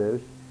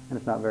produce, and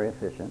it's not very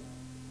efficient.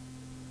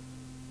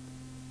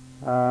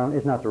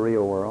 It's not the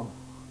real world.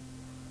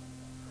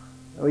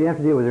 Well, you have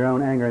to deal with your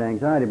own anger and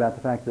anxiety about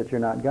the fact that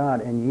you're not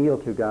God, and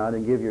yield to God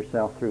and give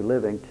yourself through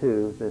living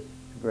to this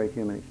great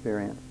human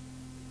experience.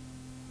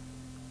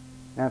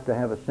 You have to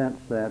have a sense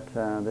that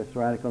this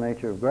radical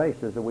nature of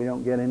grace is that we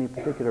don't get any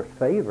particular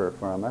favor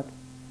from it,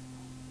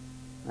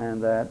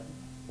 and that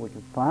we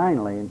can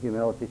finally, in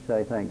humility,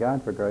 say, thank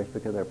God for grace,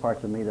 because there are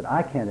parts of me that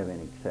I can't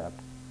even accept.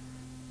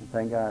 And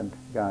thank God,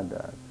 God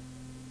does.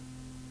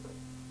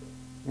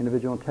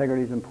 Individual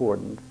integrity is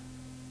important.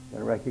 You've got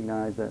to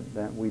recognize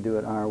that we do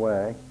it our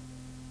way.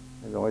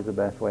 There's always the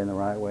best way and the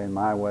right way and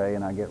my way,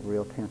 and I get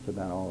real tense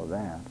about all of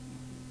that.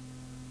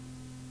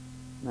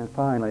 And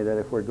finally, that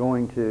if we're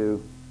going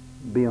to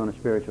be on a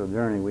spiritual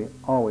journey, we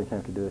always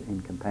have to do it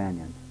in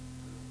companions.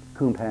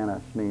 Cum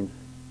panis means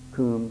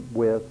cum,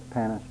 with,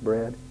 panis,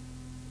 bread.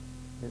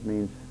 It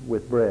means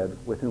with bread,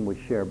 with whom we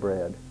share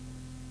bread.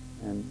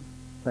 And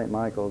St.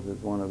 Michael's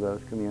is one of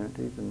those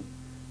communities in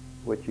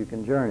which you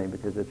can journey,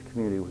 because it's a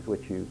community with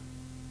which you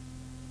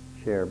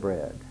share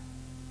bread.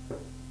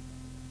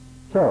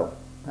 So,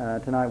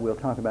 tonight we'll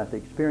talk about the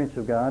experience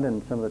of God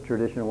and some of the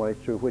traditional ways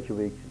through which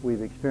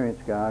we've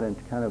experienced God, and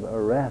to kind of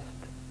arrest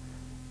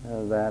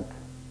that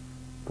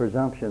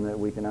presumption that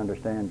we can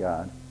understand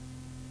God,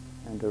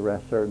 and to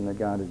rest certain that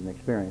God is an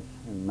experience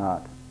and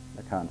not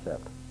a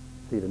concept.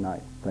 See you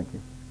tonight. Thank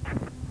you.